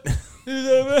 what?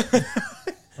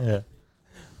 Yeah.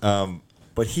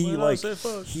 But he Why not like say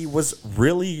fuck? he was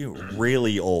really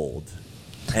really old,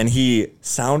 and he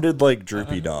sounded like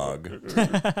Droopy Dog,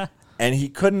 and he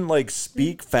couldn't like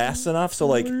speak fast enough. So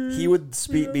like he would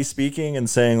be speaking and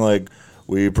saying like,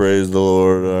 "We praise the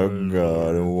Lord our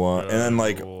God," and then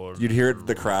like you'd hear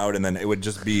the crowd, and then it would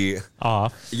just be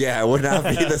Off. yeah, it would not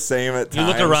be the same at You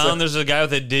times. look around, there's a guy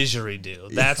with a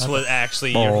didgeridoo. That's what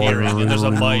actually you're hearing. And there's a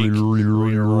mic.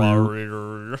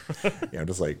 Yeah, I'm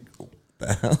just like, what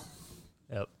the hell?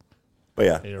 Yep. But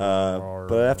yeah,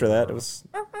 but after that it was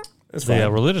fine. Yeah,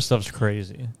 religious stuff's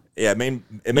crazy. Yeah, it made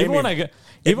Even me, when I go, it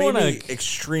even made when me I,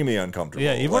 extremely uncomfortable.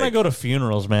 yeah, even when I go to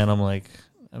funerals, man, I'm like,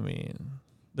 I mean,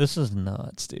 this is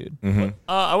nuts, dude.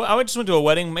 I just went to a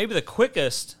wedding, maybe the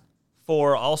quickest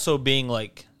for also being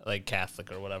like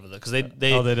Catholic or whatever, because they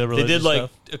they did did religious like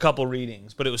stuff? a couple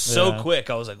readings, but it was so Yeah. quick.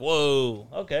 I was like, whoa,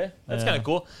 okay, that's Yeah. kind of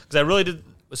cool, because I really did.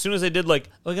 As soon as they did like,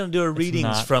 we're gonna do our readings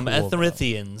not from cool, though.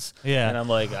 Etherians, Yeah. and I'm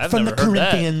like, I've From never the heard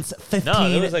that. Corinthians No,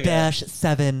 there was like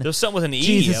 15-7. There was something with an E.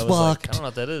 Jesus I was walked like, I don't know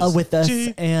what that is. with us,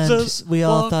 Jesus and we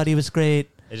all walked. thought he was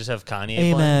great. They just have Kanye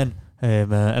playing. Amen.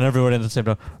 Amen. And everyone at the same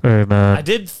time, amen. I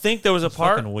did think there was a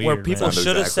part fucking where weird, people man.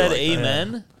 should have Sounded said exactly like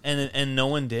that. amen, and no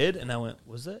one did, and I went,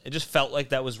 was that? It just felt like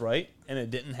that was right, and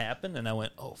it didn't happen, and I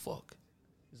went, oh fuck.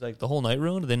 He's like, the whole night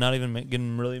ruined? Did they not even get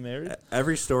him really married?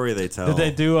 every story they tell. Did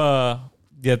they do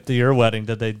at your wedding?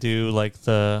 Did they do like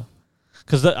the?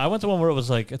 Because I went to one where it was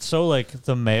like it's so like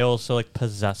the male so like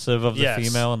possessive of the Yes.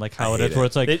 female and like how I it hate is where it.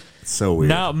 it's like They- It's so weird.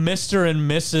 now Mr. and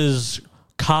Mrs.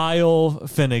 Kyle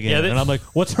Finnegan, Yeah, they- and I'm like,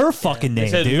 what's her fucking They name,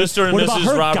 said dude? Mr. and What Mrs. about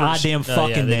her Roberts. goddamn No,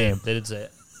 fucking they name? Did. They did say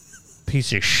it.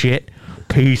 Piece of shit.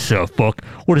 Piece of fuck.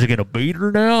 What is it gonna beat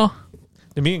her now?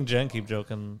 And me and Jen keep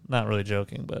joking, not really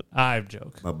joking, but I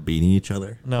joke. about beating each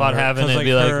other. No, About her- having 'cause, it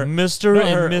be like, her- Mr. no, and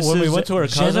her- Mrs. When we went to her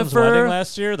cousin's Jennifer wedding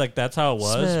last year, like that's how it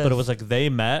was, Smith. but it was like they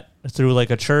met through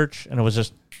like a church, and it was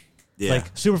just Yeah, like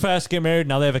super fast, get married.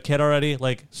 Now they have a kid already,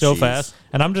 like so Jeez. fast.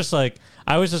 And I'm just like,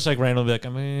 I was just like randomly be like, I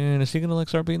mean, is he gonna like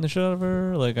start beating the shit out of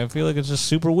her? Like, I feel like it's just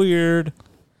super weird.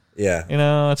 yeah. You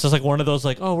know, it's just like one of those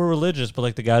like, oh, we're religious, but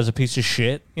like the guy's a piece of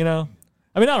shit. You know,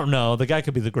 I mean, I don't know. The guy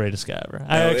could be the greatest guy ever.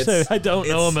 I don't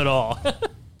know him at all. Guys,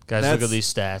 look That's- at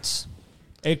these stats.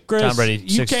 Hey, Chris, Tom Brady,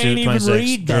 you 6'2", can't even 26.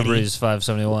 read, Drew Daddy. Brees,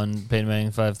 571. Peyton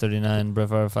Manning, 539. Brett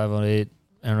Favre, 508.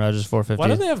 Aaron Rodgers, 450. Why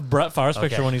don't they have Brett Favre's Okay.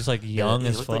 picture when he's like young He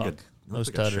as looked fuck? like Those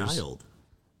a tutters. child.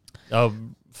 Oh,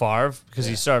 Favre? Because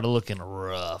he started looking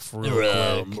rough real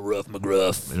quick. Rough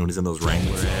McGruff. And when he's in those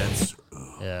Wrangler ads,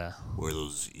 Yeah. wear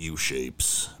those U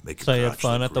shapes. Make So you your had crotch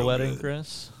fun look at the real wedding, good.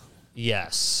 Chris?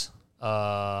 Yes.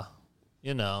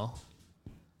 You know,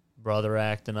 brother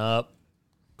acting up.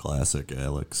 Classic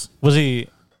Alex. Was he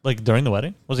like during the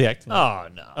wedding? Was he acting? Oh,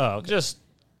 no. Oh, okay. Just,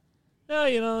 no,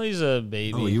 you know, he's a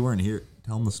baby. Oh, you weren't here.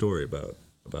 Tell him the story about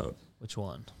Which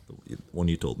one? the one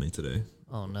you told me today.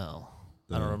 Oh, no.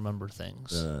 I don't remember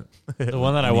things. the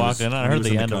one that I When he walked was- in. I when he heard was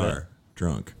the in end of it. car,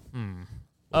 drunk.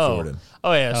 Oh, Jordan.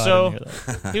 oh yeah. Oh, I So didn't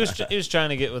hear that. he was trying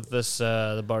to get with this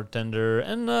the bartender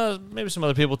and maybe some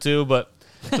other people too, but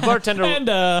the bartender And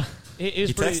he was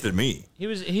He pretty, texted me.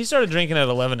 he started drinking at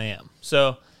 11 a.m.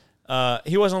 So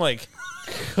he wasn't like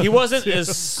he wasn't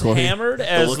as Corey- hammered the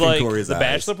as look in like Corey's the eyes.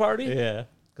 bachelor party yeah.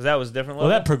 because that was different. Well,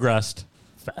 Level. that progressed.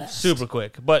 Super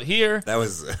quick, but here That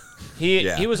was he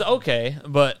Yeah. was okay,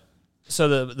 but.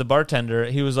 So the bartender,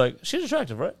 he was like, she's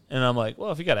attractive, right? And I'm like,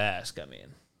 well, if you got to ask, I mean,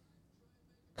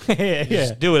 yeah.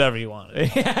 just do whatever you want.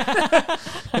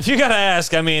 If you got to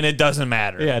ask, I mean, it doesn't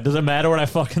matter. Yeah. Does it matter what I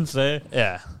fucking say?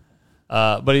 Yeah.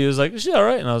 But he was like, "She's all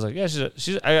right," and I was like, "Yeah,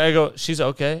 I go, "She's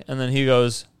okay," and then he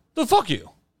goes, "The fuck you,"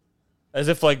 as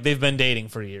if like they've been dating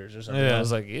for years or something. Yeah. I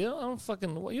was like, "You know, I don't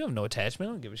fucking. You have no attachment.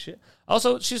 I don't give a shit."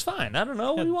 Also, she's fine. I don't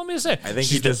know. What do you want me to say? I think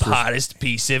she's he just the hottest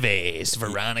piece of ass,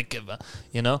 Veronica.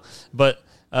 You know, but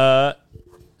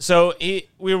so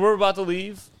we were about to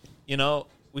leave. You know,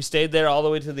 we stayed there all the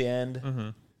way to the end.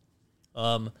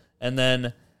 Mm-hmm. And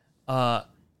then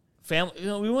family. You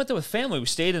know, we went there with family. We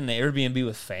stayed in the Airbnb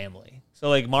with family. So,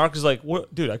 like, Mark is like,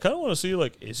 "What, dude, I kind of want to see,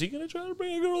 like, is he going to try to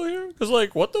bring a girl here? Because,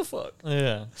 like, what the fuck?"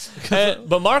 Yeah.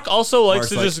 But Mark also likes Mark's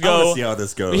to like, just I wanna go, see how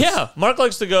this goes. yeah, Mark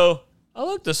likes to go, "I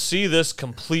like to see this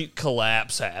complete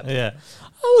collapse happen." Yeah.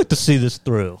 I like to see this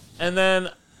through. And then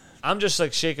I'm just,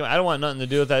 like, shaking. I don't want nothing to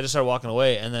do with that. I just start walking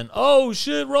away. And then, oh,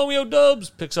 shit, Romeo Dubs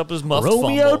picks up his muffed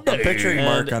Romeo fumble. I'm picturing And-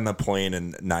 Mark on the plane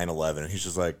in 9/11. He's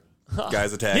just like,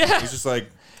 guys attacking. Yeah. He's just like,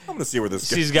 I'm gonna see where this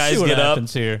These goes. guys See what get up.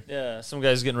 happens here. Yeah, some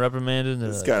guys getting reprimanded. And they're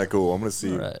It's like, kind of cool. I'm gonna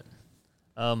see. all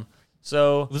right.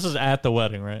 So This is at the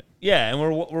wedding, right? yeah, and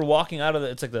we're walking out of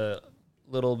it's like the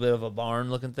little bit of a barn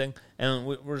looking thing, and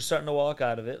we're starting to walk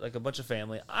out of it like a bunch of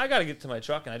family. I got to get to my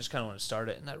truck, and I just kind of want to start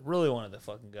it, and I really wanted to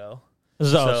fucking go.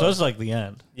 So this is like the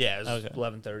end. Yeah, it was Okay.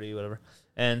 11:30, whatever.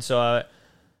 And so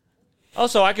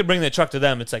also I could bring the truck to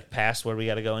them. It's like past where we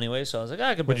got to go anyway. So I was like,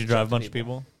 I could. Would bring you the drive a truck bunch to of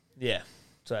people? Yeah,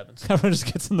 so happens. Everyone just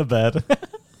gets in the bed.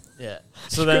 Yeah.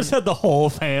 So then Chris had the whole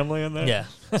family in there. yeah.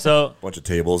 So Bunch of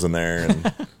tables in there,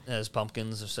 and there's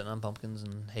pumpkins. They're sitting on pumpkins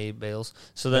and hay bales.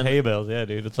 So The then hay bales, yeah,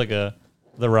 dude. It's like the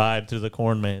ride through the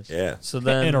corn maze. yeah. So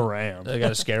then In a ram. I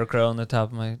got a scarecrow on the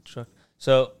top of my truck.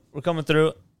 So we're coming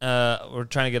through. We're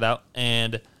trying to get out,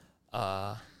 and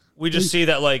we just see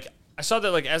that like I saw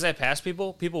that like as I passed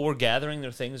people were gathering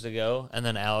their things to go, and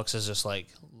then Alex is just like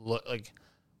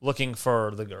looking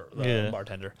for the girl, the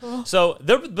bartender. So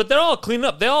they're all cleaning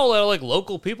up. They all are like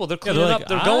local people. They're cleaning up.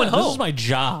 They're going home. This is my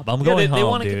job. I'm Yeah, going they home,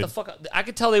 want to dude. get the fuck out. I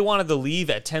could tell they wanted to leave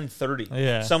at 10:30.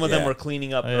 Yeah. Some of them Yeah. were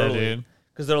cleaning up Yeah, early dude.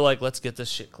 because they're like, let's get this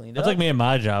shit cleaned That's up. like me and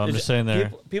my job. I'm just sitting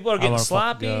there. People are I getting wanna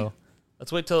fucking sloppy. go.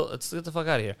 Let's get the fuck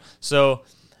out of here. So,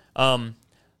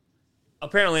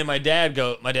 apparently my dad's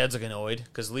like annoyed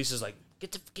because Lisa's like,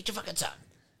 get your fucking son.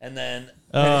 And then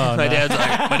my dad's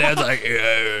like,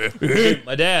 yeah.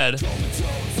 My dad,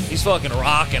 he's fucking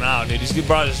rocking out, dude. He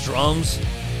brought his drums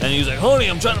and he's like, honey,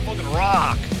 I'm trying to fucking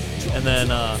rock. And then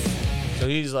so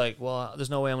he's like, well,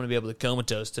 there's no way I'm gonna be able to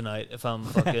comatose tonight if I'm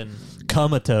fucking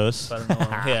Comatose. I don't know.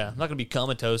 Yeah, I'm not gonna be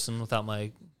comatose without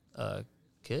my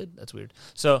kid. That's weird.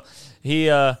 So he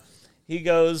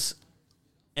goes,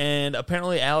 and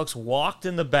apparently Alex walked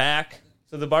in the back.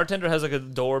 So the bartender has like a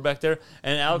door back there,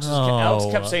 and Alex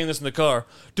kept saying this in the car.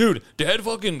 Dude, Dad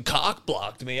fucking cock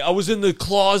blocked me. I was in the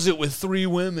closet with 3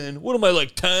 women. What am I,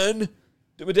 like 10?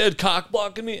 Did my dad cock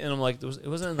blocking me? And I'm like, it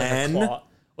wasn't like 10? a claw.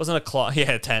 Wasn't a claw.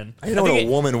 Yeah, 10. I know what think a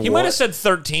woman He might have was. said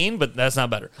 13, but that's not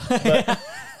better. But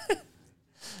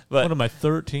What am I,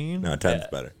 13? No, 10's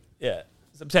better. yeah,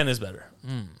 so 10 is better.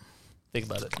 Think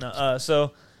about it. No,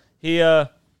 so he's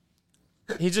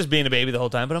just being a baby the whole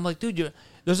time. But I'm like, dude,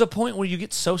 there's a point where you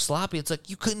get so sloppy. It's like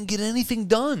you couldn't get anything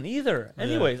done either.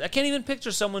 Anyways, I can't even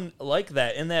picture someone like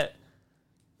that in that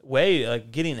way,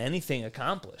 like getting anything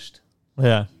accomplished.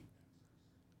 Yeah.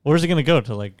 Where's he going to go?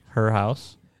 To, like, her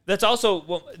house? That's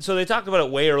also so they talked about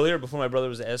it way earlier before my brother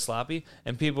was as sloppy,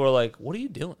 and people were like, "What are you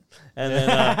doing?" And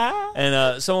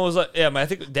then someone was like, "Yeah, I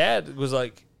think Dad was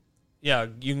like, yeah,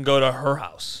 you can go to her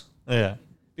house." Yeah.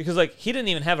 Because like he didn't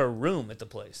even have a room at the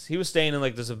place. He was staying in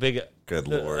like there's a big Good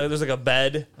Lord. there's like a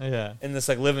bed Yeah. in this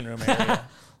like living room area.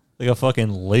 Like a fucking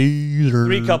laser.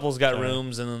 3 couples got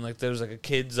rooms, and then like there's like a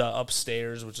kids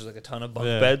upstairs, which is like a ton of bunk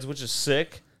beds, which is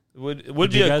sick. Would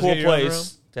Did be you a guys cool get your own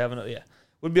place to have another. Yeah,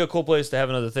 would be a cool place to have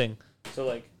another thing. So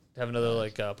like to have another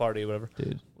like party or whatever,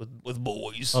 Dude. with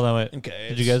boys. Hold on, wait. and kids.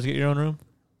 Did you guys get your own room?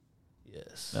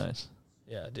 Yes. Nice.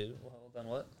 Yeah, dude. Well, hold on.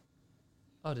 What?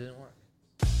 Oh, it didn't work.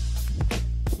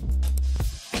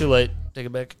 Too late. Take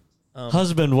it back.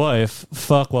 Husband, wife,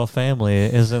 fuck while family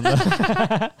is in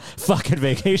the fucking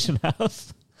vacation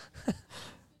house.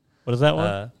 What is that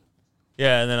one?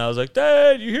 Yeah, and then I was like,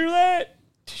 Dad, you hear that?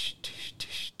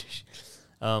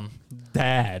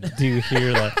 Dad, do you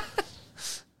hear that?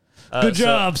 Good so-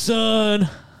 job, son.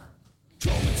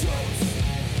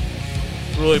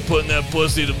 Really putting that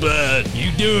pussy to bed.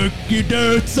 You do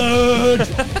it, son.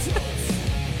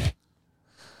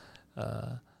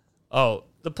 Oh,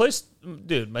 the place,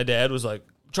 dude, my dad was like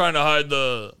trying to hide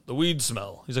the weed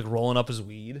smell. He's like rolling up his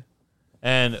weed.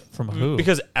 And From who?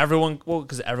 Because everyone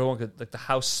could, like the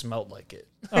house smelled like it.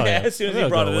 Oh, yeah. As soon as he That'll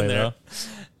brought go it in away, there. though.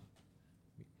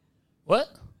 What?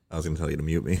 I was going to tell you to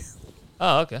mute me.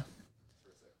 Oh, okay.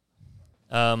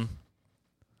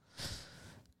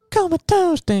 on my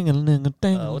toes, ding a ling a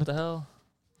ding. What the hell?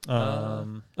 Oh,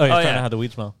 you're trying yeah. to have the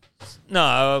weed smell.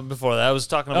 No, before that, I was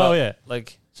talking about. Oh, yeah.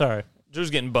 Like Sorry. Drew's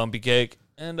getting bumpy cake,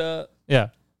 and Yeah.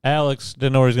 Alex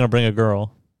didn't know he was going to bring a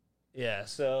girl. yeah,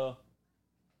 so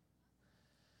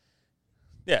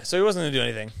he wasn't gonna do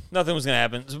anything. Nothing was gonna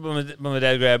happen. But my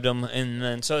dad grabbed him, and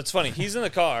then so it's funny. He's in the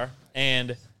car,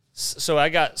 and so I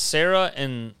got Sarah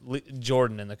and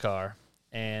Jordan in the car,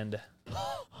 and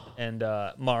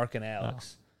Mark and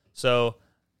Alex. So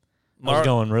I was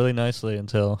going really nicely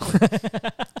until...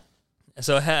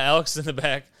 So Alex is in the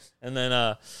back, and then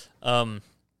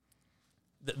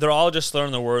they're all just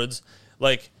slurring their words.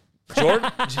 Like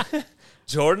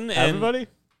Jordan and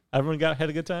Everyone had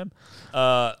a good time?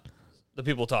 the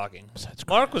people talking.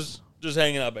 Mark was just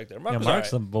hanging out back there. Mark's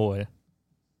Mark's all the right. boy.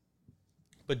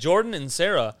 But Jordan and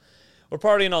Sarah were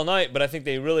partying all night, but I think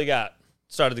they really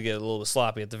started to get a little bit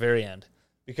sloppy at the very end.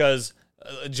 Because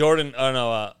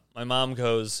my mom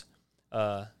goes,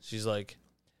 she's like,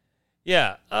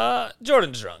 yeah,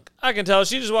 Jordan's drunk. I can tell.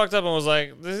 She just walked up and was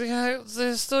like,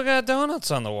 they still got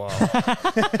donuts on the wall.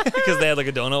 Because they had like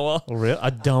a donut wall.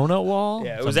 A donut wall?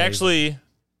 Yeah, it was actually,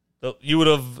 you would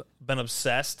have been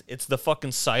obsessed. It's the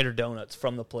fucking cider donuts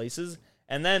from the places.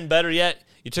 And then, better yet,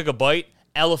 you took a bite,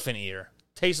 elephant ear.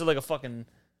 Tasted like a fucking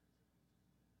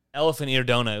elephant ear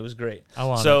donut. It was great. I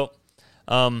want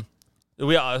I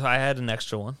had an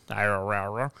extra one. I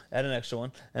had an extra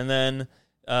one. And then,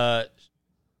 we're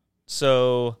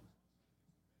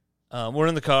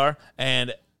in the car,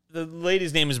 and the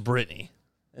lady's name is Brittany.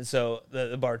 And so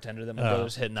the bartender that my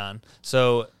brother's hitting on.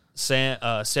 So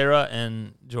Sarah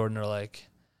and Jordan are like,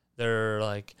 they're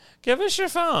like, give us your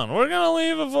phone. We're going to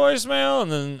leave a voicemail.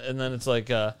 And then it's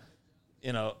like,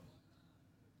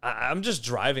 I'm just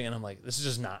driving, and I'm like, this is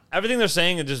just not. Everything they're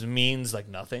saying, it just means like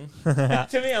nothing.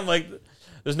 To me, I'm like,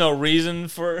 there's no reason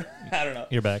for, I don't know.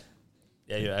 You're back.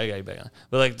 Yeah, I got you back on.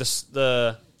 But like just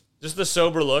the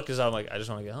sober look is I'm like, I just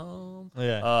want to get home.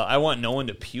 Yeah. I want no one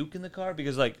to puke in the car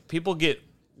because like people get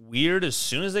weird as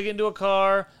soon as they get into a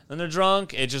car and they're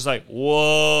drunk. It's just like,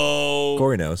 whoa.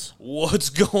 Corey knows. What's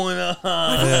going on?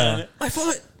 Yeah. My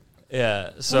foot.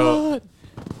 Yeah. So What?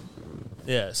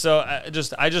 yeah. So I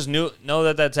just know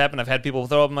that that's happened. I've had people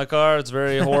throw up in my car. It's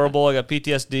very horrible. I got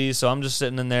PTSD. So I'm just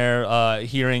sitting in there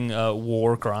hearing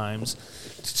war crimes.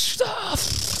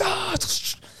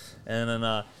 And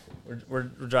then we're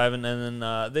driving, and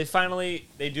then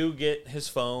they do get his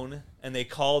phone, and they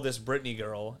call this Brittany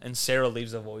girl, and Sarah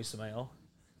leaves a voicemail.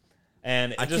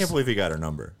 And I can't believe he got her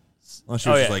number. Unless she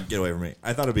Oh, was yeah. just like, get away from me.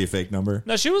 I thought it'd be a fake number.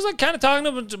 No, she was like kind of talking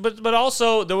to him, but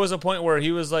also there was a point where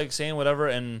he was like saying whatever,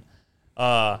 and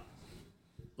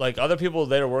like other people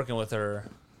that are working with her.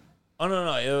 Oh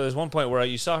no, it was one point where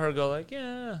you saw her go like,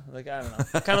 yeah, like I don't know,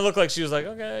 it kind of looked like she was like,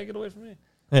 okay, get away from me,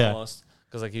 Yeah. almost,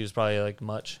 because like he was probably like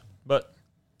much, but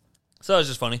so it was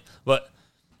just funny. But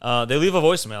they leave a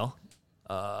voicemail.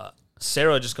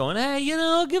 Sarah just going, hey,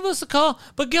 give us a call,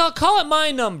 but call it my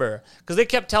number, because they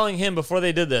kept telling him before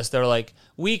they did this, they were like,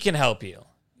 we can help you.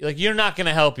 Like, you're not going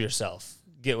to help yourself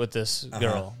get with this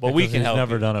girl, but we can He's help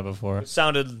never you. done it before. It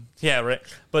sounded, yeah, right.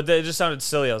 But it just sounded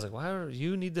silly. I was like, why do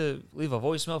you need to leave a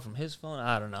voicemail from his phone?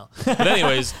 I don't know. But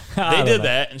anyways, they don't did know.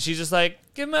 that, and she's just like,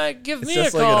 give It's me a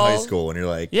just call. like in high school when you're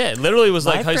like, Yeah, it literally was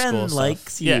like My high friend school stuff.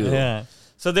 likes Yeah. you. Yeah.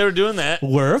 So they were doing that.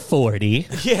 We're 40.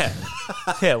 Yeah.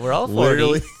 Yeah, we're all 40,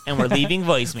 Literally. and we're leaving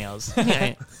voicemails.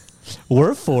 Yeah.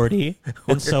 We're 40.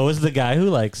 And so is the guy who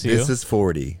likes you. this is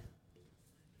 40.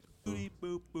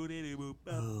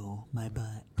 Oh, my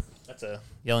butt. That's a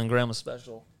Yelling Grandma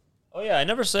special. Oh, yeah, I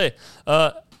never say.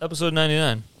 Episode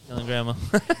 99, Yelling Grandma.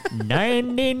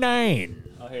 99.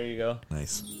 Oh, here you go.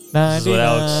 Nice. This is what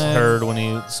Alex heard when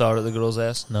he saw the girl's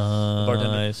ass.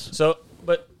 Bartender. Nice. So,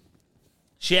 but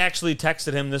she actually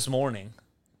texted him this morning.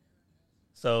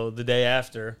 So the day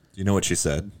after. Do you know what she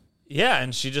said? Yeah,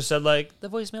 and she just said, like, the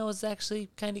voicemail was actually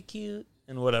kind of cute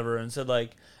and whatever. And said,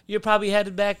 like, you're probably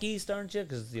headed back east, aren't you?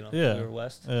 Because, Yeah. we were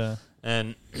west. Yeah.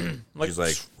 And like, She's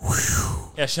like,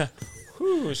 yeah,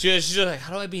 she's like,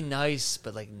 how do I be nice,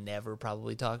 but, like, never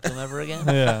probably talk to him ever again?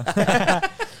 Yeah.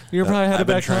 You're probably headed I've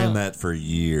been back trying home. that for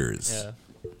years. Yeah.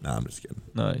 No, I'm just kidding.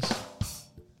 Nice.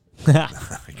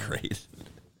 Great.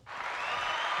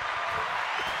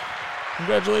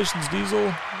 Congratulations, Diesel.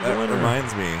 You're the That winner.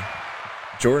 reminds me,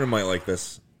 Jordan might like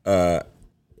this. I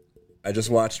just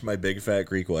watched My Big Fat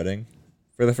Greek Wedding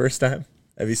for the first time.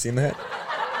 Have you seen that?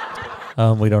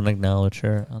 We don't acknowledge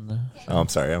her on the show. Oh, I'm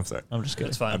sorry. I'm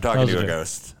It's fine. I'm talking How's to it a doing?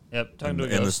 ghost Yep, talking to a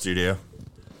in the ghost. studio.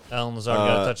 Alan Lazard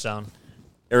got a touchdown.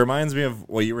 It reminds me of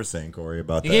what you were saying, Corey,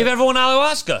 about You gave that. everyone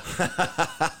ayahuasca.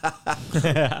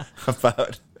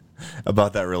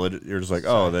 about that religion. You're just like,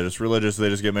 oh, they're just religious. They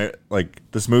just get married. Like,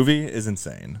 this movie is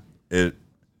insane.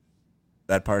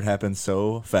 That part happens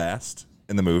so fast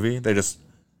in the movie. They just,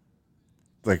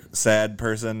 like, sad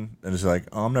person, and it's like,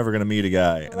 oh, I'm never gonna meet a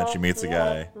guy, and then she meets a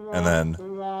guy, and then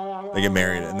they get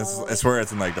married, and I swear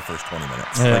it's in like the first 20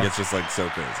 minutes. Yeah. Like, it's just like so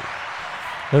crazy.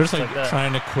 They're just like like that.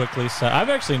 trying to quickly set. I've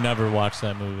actually never watched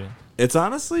that movie. It's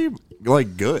honestly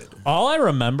like good. All I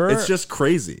remember, It's just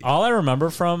crazy. all I remember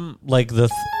from like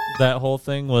that whole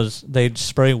thing was they'd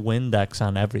spray Windex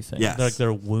on everything. Yes. Like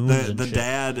their wounds and The shit.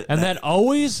 dad And that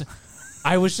always,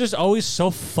 I was just always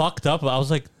so fucked up. I was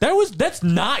like, that's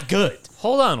not good.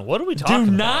 Hold on, what are we talking Do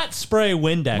about? not spray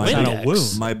Windex on a Windex?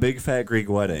 wound. My Big Fat Greek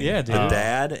Wedding. Yeah, dude. The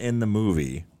dad in the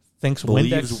movie Thinks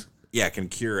believes, Windex. can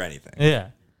cure anything. Yeah.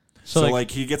 So like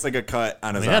he gets like a cut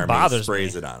on his I mean, that arm, and he bothers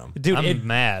sprays me. it on him. Dude, I'm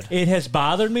mad. It has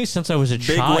bothered me since I was a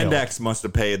Big child. Windex must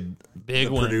have paid Big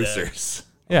the Windex. producers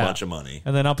Yeah. a bunch of money.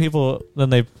 And then now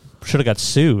they should have got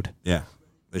sued. Yeah,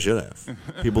 they should have.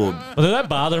 People But that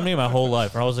bothered me my whole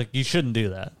life. Where I was like, you shouldn't do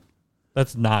that.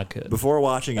 That's not good. before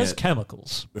watching That's it.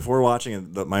 chemicals. Before watching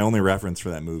it, my only reference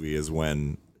for that movie is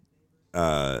when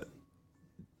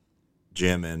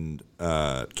Jim and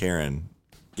Karen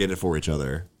get it for each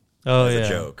other Oh as yeah. a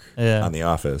joke Yeah. on The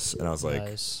Office, and I was like,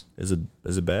 Nice. "Is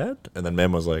it bad?" And then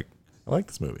Mem was like, "I like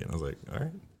this movie," and I was like, "All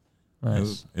right."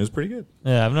 Nice. It was pretty good.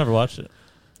 Yeah, I've never watched it.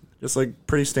 Just like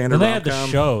pretty standard. And they had the rom-com.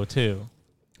 show too.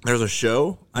 There's a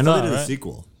show. I know Oh, they did a right.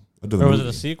 sequel. Or was it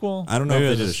a sequel? I don't know Maybe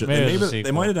if it they did a was show. maybe it was a They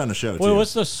sequel. might have done a show too. Wait,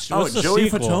 what's the Joey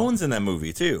sequel? Fatone's in that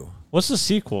movie too. What's the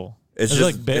sequel? It's Is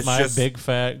just- it like it's my just- big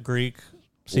fat Greek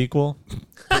sequel?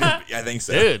 I think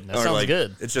so. Dude, that Or, sounds like,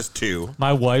 good. It's just two.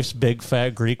 My wife's big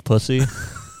fat Greek pussy.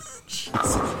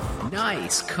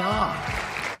 Nice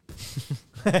cock.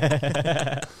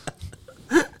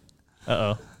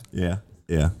 Uh-oh. Yeah.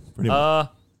 Pretty much.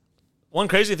 One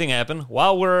crazy thing happened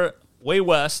while we're way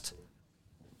west,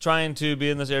 trying to be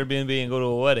in this Airbnb and go to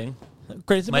a wedding.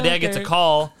 Crazy My dad gets a monkey.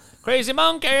 call. Crazy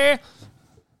monkey.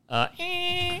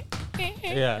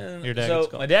 Yeah, your dad So gets a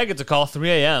call. my dad gets a call 3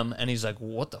 a.m. and he's like,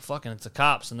 "What the fuck?" And it's the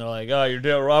cops, and they're like, "Oh, your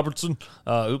dad Robertson."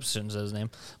 Oops, didn't say his name,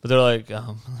 but they're like,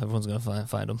 "Everyone's gonna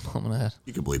find him." I'm gonna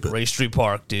You can bleep it. Ray Street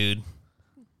Park, dude.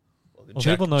 Well,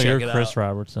 people know you're it Chris out.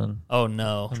 Robertson. Oh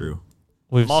no, True.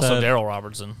 We've I'm also said, Daryl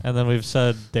Robertson. and then we've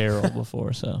said Daryl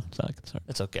before, so it's not concerned.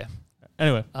 It's okay.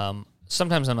 Anyway,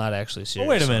 Sometimes I'm not actually serious.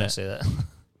 wait a when I minute. say that.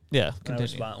 yeah, when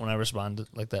continue. I respond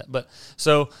like that. But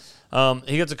so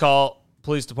he gets a call,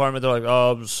 police department. They're like,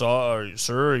 "Oh, I'm sorry,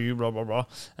 sir, you blah blah blah,"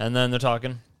 and then they're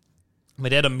talking. My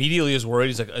dad immediately is worried.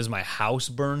 He's like, "Is my house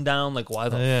burned down? Like, why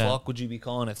the Yeah. fuck would you be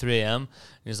calling at 3 a.m.?" And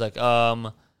he's like,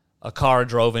 "A car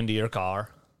drove into your car.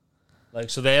 Like,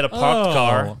 so they had a parked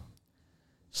car,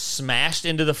 smashed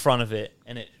into the front of it,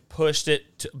 and it pushed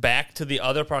it back to the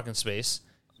other parking space.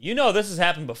 You know this has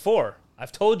happened before.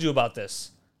 I've told you about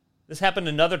this. This happened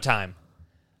another time.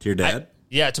 To your dad?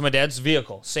 Yeah, to my dad's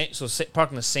vehicle.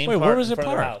 Parking the same Wait, part where was in it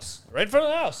front of their parked? house. Right in front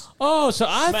of the house. Oh, so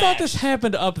I thought this Smashed.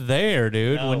 happened up there,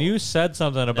 dude. No. When you said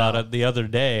something about No. it the other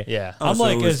day. Yeah. Oh, I'm so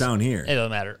like, it was is, down here. It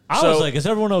doesn't matter. I was like, is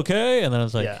everyone okay? And then I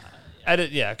was like,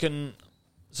 yeah. I couldn't.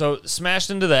 So smashed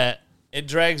into that. It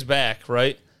drags back,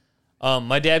 right?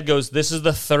 My dad goes, "This is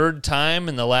the third time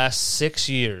in the last 6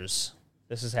 years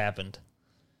this has happened."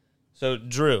 So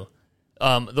Drew,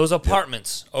 those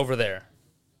apartments over there,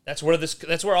 that's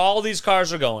where all these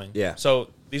cars are going. Yeah.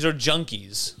 So these are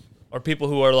junkies or people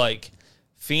who are like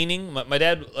fiending. My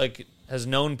dad like has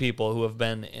known people who have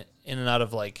been in and out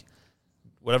of like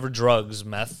whatever drugs,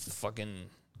 meth, fucking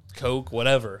coke,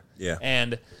 whatever. Yeah.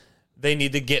 And they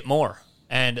need to get more.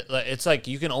 And it's like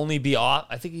you can only be off.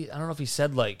 I think I don't know if he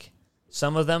said like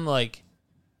some of them like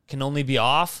can only be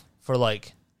off for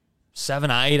like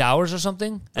 7 or 8 hours or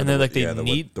something, and then like they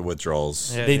need the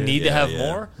withdrawals. Yeah. they need to Yeah, have yeah.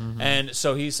 more. And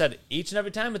so he said each and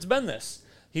every time it's been this.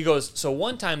 He goes, so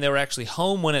one time they were actually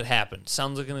home when it happened.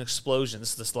 Sounds like an explosion.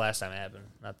 This is the last time it happened,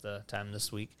 not the time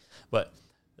this week, but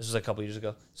this was a couple years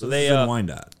ago. So This they is in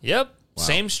Wyandotte. yep,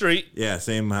 same street. Yeah,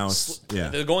 same house. Yeah.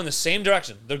 They're going the same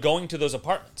direction. They're going to those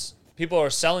apartments. People are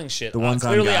selling shit. The ones on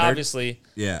clearly, Goddard? obviously,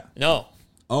 Yeah. no.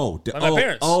 Oh, By my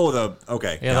parents. Oh,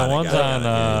 okay. yeah, Got the it, ones got it, on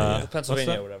got it. Pennsylvania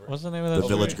what's or whatever. What's the name of the that?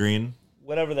 Village street? Green.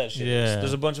 Whatever that shit Yeah. is.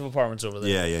 There's a bunch of apartments over there.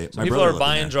 Yeah, yeah. So My people brother are lived in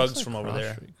buying there. drugs from over Cross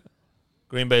there. Street.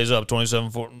 Green Bay's up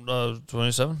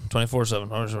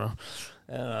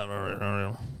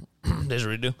 24/7. Days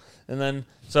of redo. And then,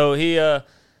 so he the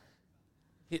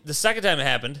second time it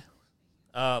happened,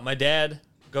 my dad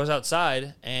goes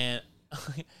outside and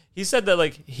he said that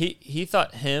like he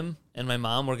thought him and my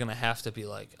mom were gonna have to be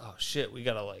like, oh shit, we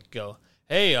gotta like go.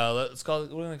 hey, we're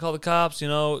gonna call the cops. You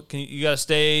know, you gotta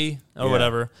stay or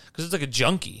whatever, because it's like a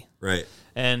junkie. Right.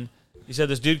 And he said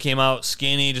this dude came out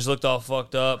skinny, just looked all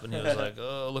fucked up, and he was like,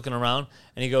 looking around.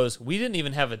 And he goes, we didn't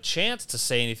even have a chance to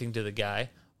say anything to the guy.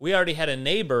 We already had a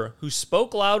neighbor who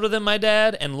spoke louder than my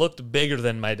dad and looked bigger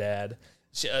than my dad.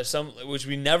 Which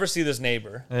we never see this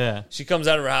neighbor. Yeah. She comes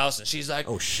out of her house and she's like,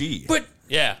 Oh, she.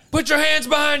 put your hands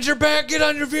behind your back, get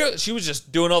on your vehicle. She was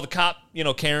just doing all the cop,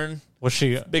 Karen. Was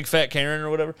she Big fat Karen or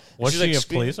whatever. Was she's she like a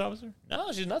screaming. police officer?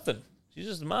 No, she's nothing. She's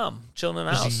just a mom chilling in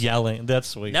the house. Just yelling. That's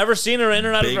sweet. Never seen her in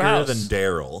or out of her Bigger house. than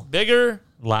Daryl. Bigger,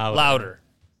 Louder.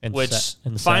 And which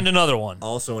and find another one.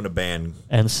 Also in a band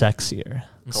and sexier.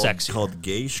 called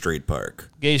Gay Street Park.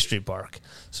 Gay Street Park.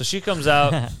 So she comes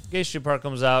out. Gay Street Park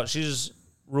comes out. She's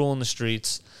ruling the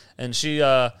streets, and she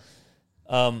so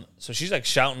she's like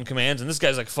shouting commands, and this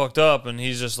guy's like fucked up, and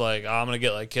he's just like, I'm gonna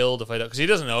get like killed if I don't, because he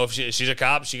doesn't know if she's a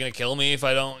cop, is she gonna kill me if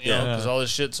I don't, you know, because all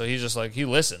this shit. So he's just like, he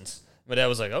listens. My dad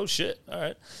was like, oh shit, all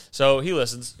right. So he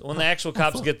listens. When the actual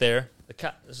cops get there,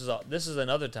 this is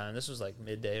another time. This was like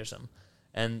midday or something,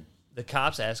 and the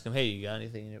cops ask him, hey, you got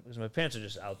anything? Because my parents are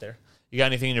just out there. You got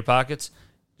anything in your pockets?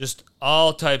 Just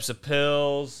all types of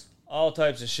pills, all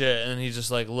types of shit, and he's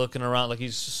just like looking around like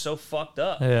he's just so fucked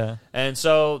up. Yeah. And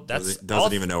so that's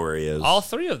doesn't even know where he is. all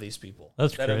three of these people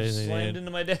That's that crazy, have slammed dude.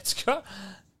 into my dad's car.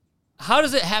 How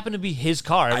does it happen to be his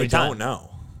car every I time? don't know.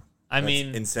 I That's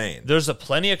mean, insane. There's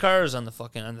plenty of cars on the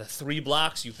 3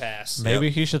 blocks you pass. Maybe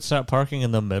he should stop parking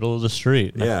in the middle of the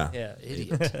street. Yeah. Yeah,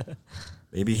 idiot.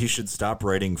 Maybe he should stop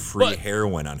writing free But-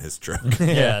 heroin on his truck.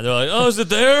 Yeah, they're like, oh, is it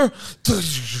there?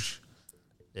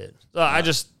 I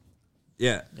just,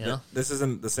 Yeah. You know? This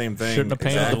isn't the same thing. Shouldn't have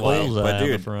painted exactly. the bullseye But on the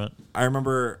dude, front. I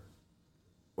remember,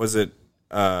 was it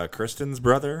Kristen's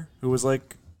brother who was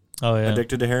like Oh yeah.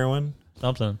 addicted to heroin?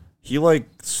 Something. He like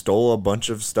stole a bunch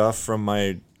of stuff from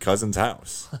my cousin's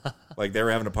house. Like they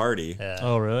were having a party,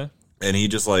 Oh really? and he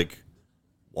just like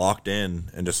walked in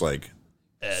and just like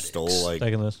Addicts. stole like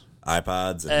Taking this.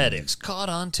 iPods and addicts caught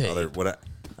on tape. other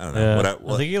I don't know Yeah. what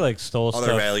I think he like stole other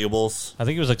stuff. valuables. I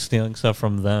think he was like stealing stuff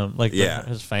from them, like Yeah.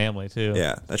 his family too.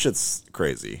 Yeah, that shit's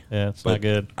crazy. Yeah, it's But not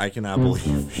good. I cannot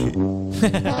believe. Yeah,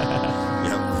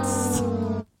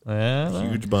 it's Yeah, a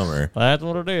huge bummer. that's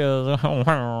what it is.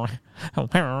 Man,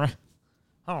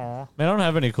 I don't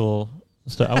have any cool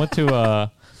stuff. I went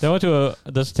to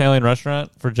this Italian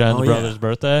restaurant for Jen's Oh, yeah. brother's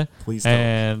birthday. Please don't.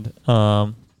 And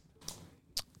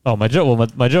my joke. Well,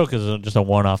 my joke is just a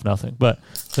one-off, nothing. But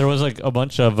there was like a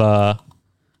bunch of I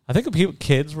think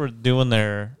kids were doing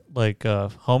their like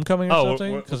homecoming or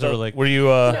something because they were like, were you?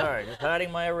 Sorry, just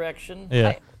hiding my erection.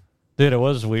 yeah, dude, it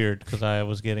was weird because I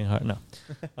was getting hard. No,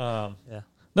 Yeah.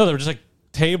 no, they were just like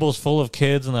tables full of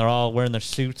kids and they're all wearing their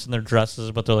suits and their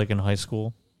dresses, but they're like in high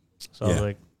school. So I was Yeah.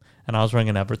 like, and I was wearing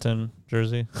an Everton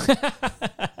jersey.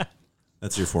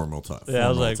 That's your formal attire. Yeah, I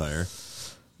was like- attire.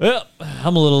 Well,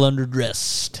 I'm a little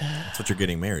underdressed. That's what you're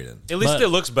getting married in. At least But- it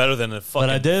looks better than a fucking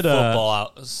I did,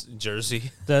 football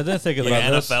jersey. I didn't think Like about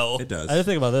this. NFL. It does. I didn't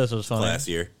think about this. It was funny.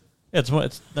 Classier. Yeah,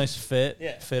 it's nice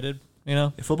fit, fitted. You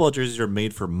know. Football jerseys are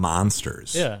made for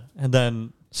monsters. Yeah, and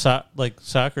then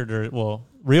soccer,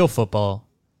 real football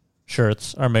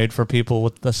shirts are made for people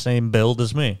with the same build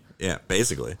as me. Yeah,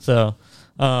 basically. So,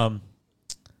 yeah,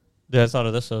 I thought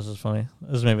of this. This is funny.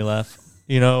 This made me laugh.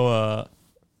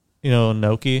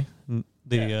 Gnocchi,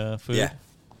 the food. Yeah.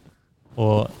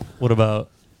 Well, what about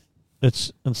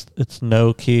it's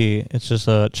no key. It's just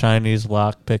a Chinese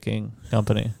lock picking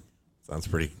company. Sounds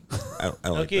pretty. I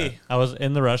like Okay. that. I was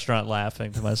in the restaurant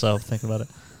laughing to myself, thinking about it.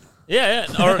 Yeah,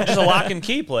 or just a lock and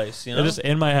key place. You know. It just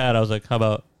in my head, I was like, "How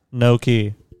about no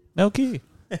key? No key."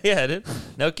 Yeah, dude.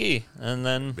 No key, and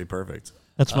then Be perfect.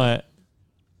 That's my.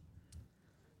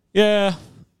 Yeah,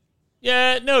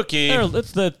 no key.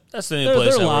 it's the That's the new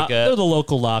place I work they're at. the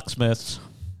local locksmiths.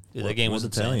 Dude, that game was what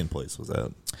insane. Italian place was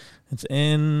that? It's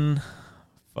in,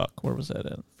 where was that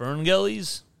in?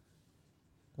 Ferngully's.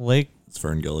 Lake It's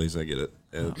Fern Gullies. I get it.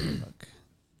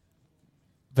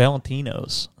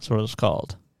 Valentino's. That's what it's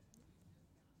called.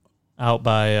 Out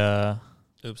by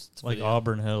Oops. it's like video.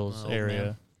 Auburn Hills Oh, area.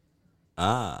 man.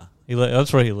 Ah.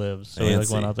 That's where he lives. So we like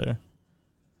Fancy. went out there.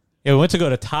 Yeah, we went to go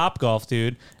to Top Golf,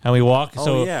 dude, and we walk. Oh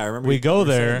so yeah, I remember. we you go were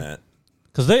saying there. that.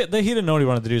 Because he didn't know what he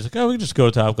wanted to do. He's like, oh, we can just go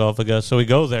to Top Golf, I guess. So we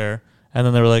go there, and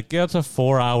then they were like, yeah, it's a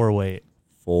 4-hour wait.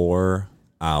 4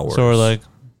 hours. So we're like,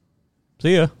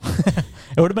 see ya.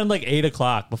 It would have been like 8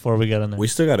 o'clock before we got in there. we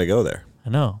still got to go there. I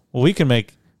know. Well, we can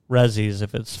make resis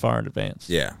if it's far in advance.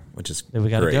 Yeah, which is Then we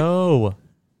got to great. go.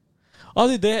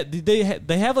 Oh, they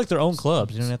have like their own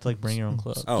clubs. You don't have to like bring your own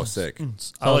clubs. Oh, sick.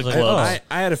 I like was gloves.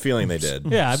 I had a feeling they did.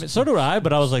 Yeah, I mean, so do I.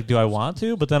 But I was like, do I want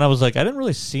to? But then I was like, I didn't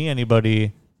really see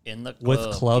anybody In the with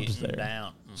club, clubs getting there.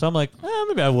 down. So I'm like,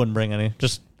 maybe I wouldn't bring any.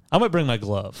 I might bring my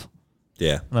glove.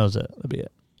 Yeah. And that was it. That'd be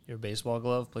it. Your baseball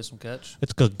glove, play some catch.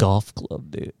 It's a golf club,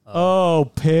 dude.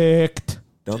 Oh, picked.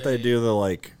 Don't they do the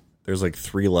like? There's like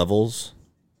 3 levels.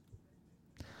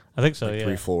 I think so. Like yeah.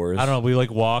 3 floors. I don't know. We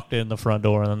like walked in the front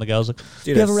door, and then the guy was like, Dude,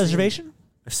 "Do you have a I've seen- reservation?"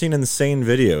 I've seen insane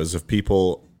videos of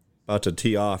people about to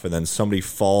tee off, and then somebody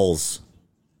falls.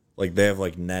 Like they have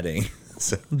like netting.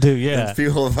 So Dude, yeah. and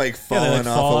people have like Yeah, falling they like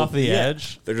fall off the yeah,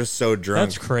 edge. They're just so drunk.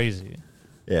 That's crazy.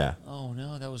 Yeah. Oh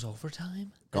no, that was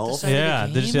overtime. Golf? Yeah,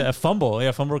 they just a fumble.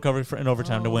 Yeah, fumble recovery in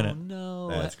overtime to win it. No,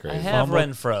 That's crazy. I have Fumble.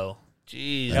 Renfro.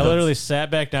 Jeez, I literally sat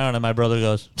back down, and my brother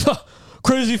goes,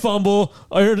 "Crazy fumble,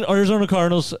 Arizona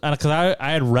Cardinals," because I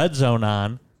had Red Zone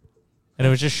on, and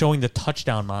it was just showing the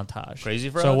touchdown montage. Crazy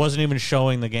so Frog? it wasn't even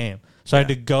showing the game. So I had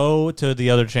to go to the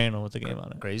other channel with the game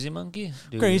on it. Crazy monkey.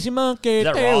 Dude, Crazy monkey. Is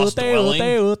that Ross Dwelling?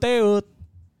 I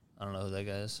I don't know who that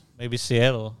guy is. Maybe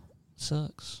Seattle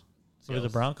sucks. Maybe the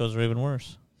Seattle's- Broncos are even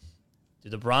worse.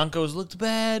 Dude, the Broncos looked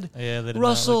bad. Yeah, they did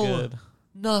Russell, not look good.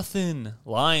 nothing.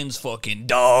 Lions, fucking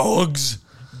dogs.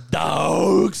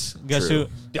 Dogs. Guess True.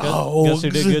 Guess who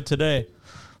did good today?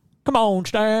 Come on,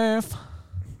 Steph.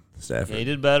 Stafford. Yeah, he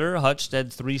did better. Hutch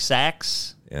had 3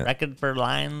 sacks. Yeah. Record for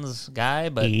Lions guy,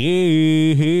 but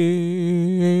Yeah.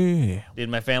 dude,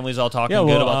 my family's all talking Yeah,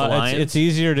 well, good about the Lions. it's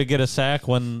easier to get a sack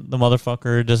when the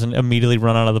motherfucker doesn't immediately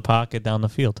run out of the pocket down the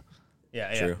field.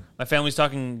 Yeah, True. My family's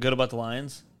talking good about the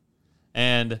Lions,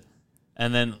 and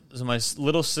then so my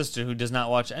little sister, who does not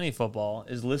watch any football,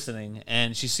 is listening,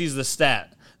 and she sees the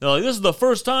stat. They're like, "This is the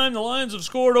first time the Lions have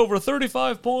scored over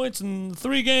 35 points in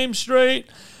 3 games straight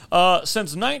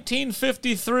since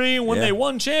 1953 when Yeah. they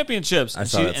won championships." I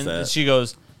saw that and stat. she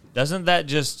goes, "Doesn't that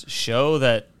just show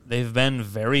that they've been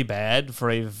very bad for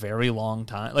a very long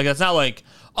time? Like, it's not like,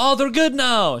 oh, they're good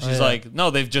now." She's Yeah. like, "No,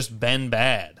 they've just been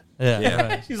bad." Yeah. Yeah.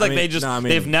 Right. He's like, I mean,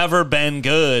 they've never been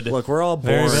good Look, we're all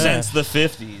Very born bad. since the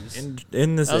 50s.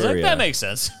 in this I was area. like, that makes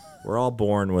sense. We're all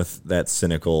born with that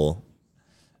cynical.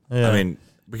 Yeah. I mean,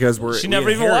 because She we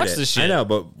never even inherit watched it. this shit. I know,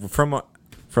 but from our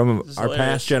hilarious.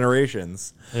 past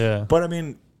generations. yeah. But I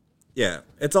mean, yeah,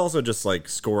 it's also just like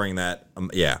scoring that.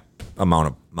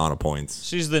 Amount of points.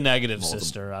 She's the negative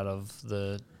sister out of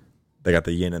the, They got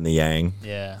the yin and the yang.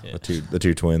 yeah. The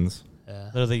two twins.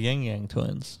 They're the Yang Yang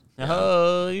twins.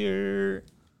 Oh, you're...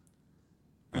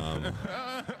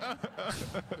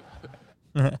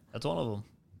 That's one of them.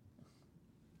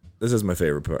 This is my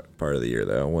favorite part of the year,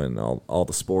 though, when all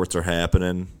the sports are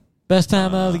happening. Best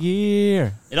time of the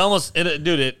year. It almost,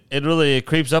 it really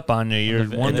creeps up on you. You're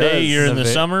the- one it day does. you're in The the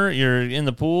vi- summer, you're in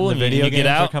the pool, The and video you games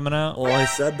get are out. coming out. Well, I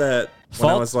said that when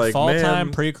I Fall, was like, fall "Ma'am,"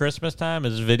 time, pre-Christmas time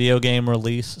is video game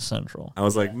release central. I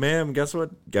was like, "Ma'am, guess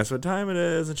what time it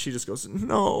is?" And she just goes,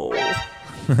 "No."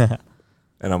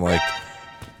 And I'm like,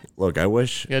 "Look, I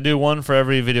wish You gotta do one for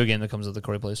every video game that comes with the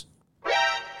Corey Place. I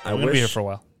I'm gonna be here wish for a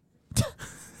while.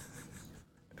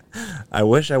 I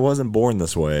wish I wasn't born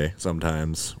this way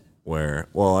sometimes where,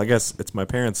 well, I guess it's my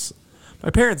parents. My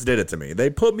parents did it to me. They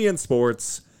put me in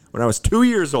sports when I was 2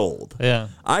 years old. Yeah.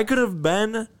 I could have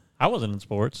been, I wasn't in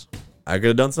sports, I could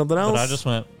have done something else. but I just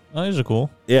went, oh, these are cool.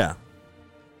 yeah.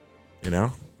 You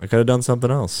know, I could have done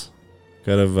something else.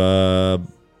 Could have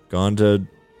gone to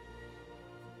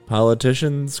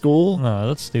politician school. No,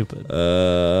 that's stupid.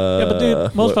 Yeah, Yeah, but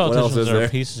dude, most what else politicians is are there?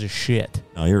 pieces of shit.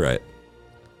 No, you're right.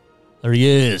 There he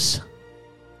is.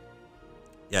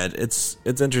 Yeah, it's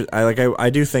interesting. I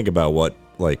do think about what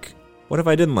if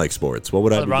I didn't like sports? What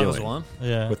would I The be Broncos doing won.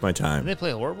 Yeah. with my Did time? they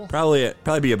play horrible? Probably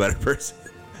be a better person.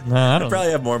 No, I I'd don't.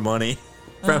 probably have more money.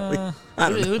 Probably. I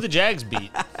don't know. Who the Jags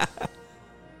beat?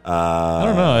 I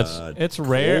don't know. It's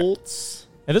rare. Colts?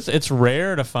 It's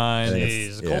rare to find. I think Jeez,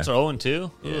 it's- the Colts yeah. are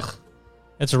 0-2. Ugh.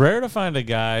 It's rare to find a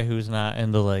guy who's not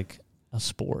into like a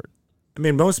sport. I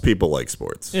mean, most people like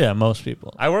sports Yeah, most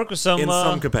people. I work with some. in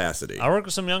some capacity. I work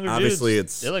with some younger Obviously,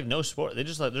 dudes. it's- They like no sport. They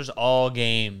just like there's all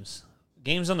games.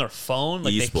 Games on their phone.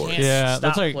 Like Esports. they can't Yeah, stop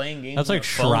that's like playing games. that's on like their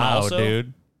phone Shroud, also.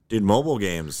 dude. Dude, mobile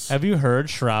games. Have you heard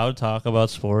Shroud talk about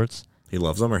sports? He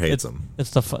loves them or hates them. It's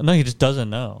the no, he just doesn't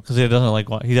know because he doesn't like.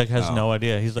 He like has no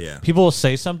idea. He's like Yeah. people will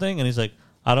say something and he's like,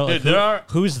 I don't. Dude, like, there are-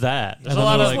 who's that? There's And a then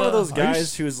lot they're of- He's one of those Are you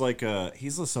guys who's like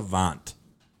he's a savant.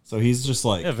 So he's just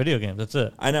like, Yeah, video games. That's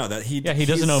it. I know that he. Yeah, he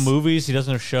doesn't know movies. He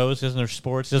doesn't know shows. He doesn't know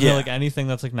sports. He doesn't know like anything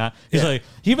that's like not. He's like,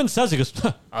 he even says, he goes,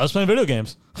 I was playing video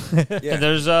games. Yeah. And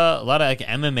there's a lot of like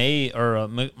MMA or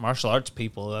martial arts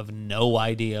people who have no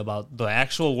idea about the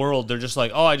actual world. They're just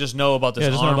like, oh, I just know about this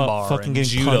just know arm about bar fucking and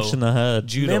getting judo, punched in the head.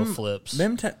 judo flips.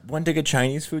 Mim went to get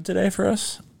Chinese food today for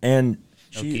us, and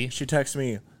Okay. she texted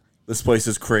me, "This place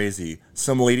is crazy.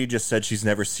 Some lady just said she's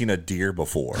never seen a deer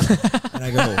before," and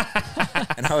I go,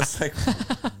 and I was like,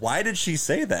 "Why did she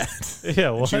say that?"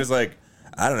 Yeah, And she what? was like,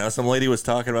 "I don't know. Some lady was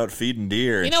talking about feeding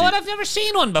deer." You and know she- what? I've never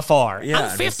seen one before.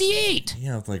 Yeah, I'm 58.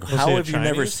 Yeah, it's like, he how a have you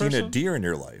never Chinese seen a person? deer in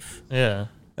your life? Yeah.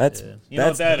 That's You know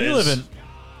what that You is? live in.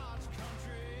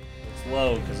 It's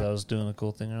low because I was doing a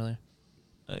cool thing earlier.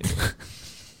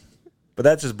 but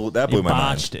that just blew You my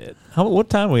mind. botched it. What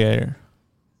time we at here?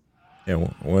 Yeah,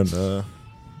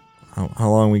 how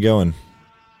long are we going?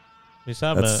 We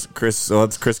stopped That's at. Chris. So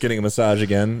that's Chris getting a massage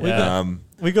again. Yeah.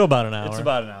 We go about an hour. It's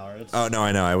about an hour. Oh no,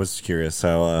 I know. I was curious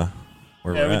how.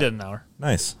 Where Yeah, we're we at. did an hour.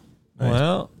 Nice.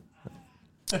 Well,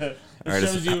 All right,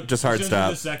 just hard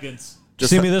stop. Seconds. Just,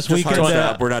 See me this just weekend hard at-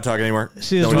 stop. We're not talking anymore.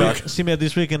 see No, we're talking. me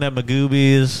this weekend at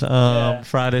Magoobies.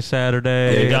 Friday,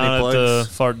 Saturday. Yeah, Down any at plugs?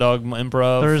 the Fart Dog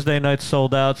Improv. Thursday night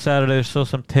sold out. Saturday there's still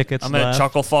some tickets I'm left. at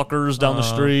Chuckle Fuckers down the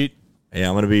street. Yeah,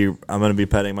 I'm gonna be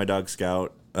petting my dog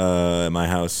Scout at my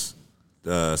house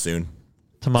soon.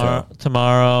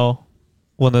 Tomorrow,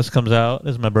 when this comes out,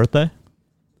 is my birthday.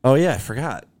 Oh yeah, I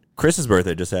forgot. Chris's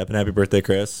birthday just happened. Happy birthday,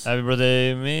 Chris. Happy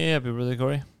birthday, me. Happy birthday,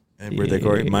 Corey. Happy birthday,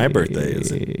 Corey. My birthday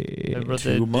is in Happy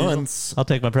birthday, 2 Diesel. months. I'll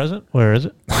take my present. Where is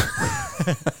it?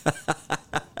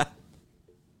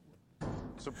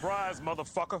 Surprise,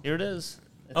 motherfucker. Here it is.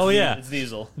 Oh, yeah. It's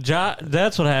Diesel.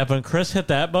 That's what happened. Chris hit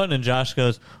that button, and Josh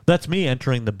goes, "That's me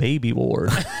entering the baby ward."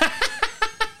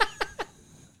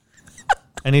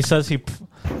 And he says FBI,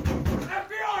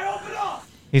 open up!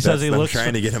 he says I'm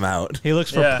trying to get him out. he looks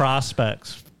for Yeah.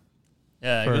 prospects.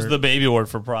 Yeah, it was the baby word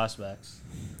for prospects.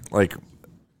 Like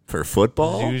for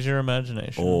football Use your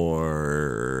imagination.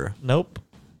 or Nope.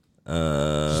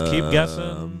 Just keep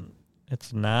guessing.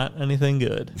 It's not anything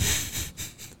good.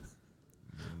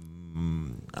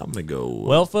 I'm gonna go.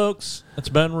 Well, folks, it's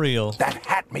been real. That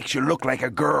hat makes you look like a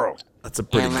girl. That's a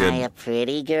pretty Am good. I a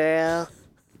pretty girl?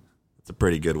 That's a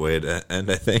pretty good way to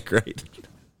end. I think, right?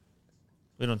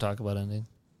 We don't talk about ending.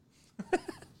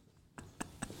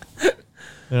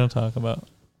 We don't talk about.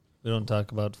 We don't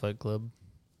talk about Fight Club.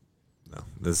 No,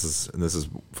 this is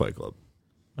Fight Club.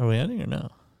 Are we ending or no?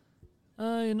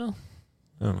 You know.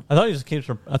 I thought he just keeps.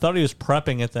 I thought he was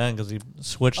prepping at the end because he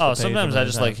switched. Oh, the page sometimes a I million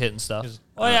just times. like hitting stuff. He's-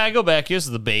 Oh yeah, I go back. Here's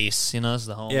the base. You know, this is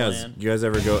the homeland. You guys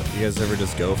ever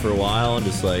just go for a while and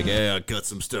just like, hey, I'll cut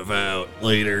some stuff out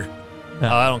later. Oh,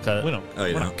 I don't cut it. We don't. Oh,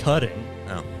 you we're don't? not cutting.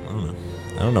 Oh, I don't know.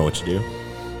 I don't know what you do.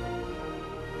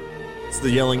 It's the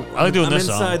yelling. I like doing I'm this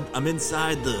song. inside. I'm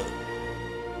inside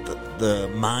the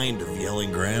mind of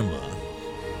yelling grandma.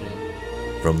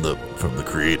 From the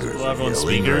creators. Well, of everyone's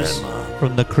Yelling speakers. Grandma.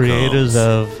 From the creators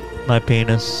Comes. of My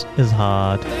Penis is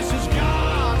Hard.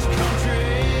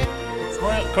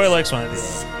 Corey likes mine.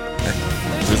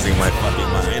 Losing my fucking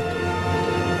mind.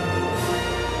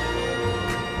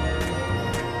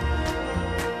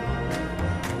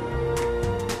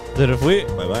 That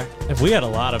Bye. if we had a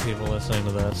lot of people listening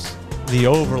to this, the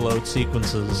overload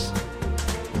sequences.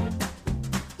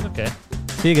 Okay.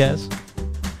 See you guys.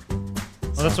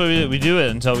 Well, that's why we do it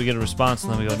until we get a response,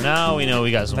 and then we go. Now we know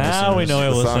we got some. Now we listeners." know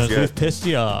your The song's listeners. good. We've pissed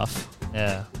you off.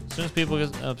 Yeah. As soon as people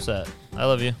get upset, I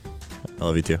love you. I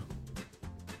love you too.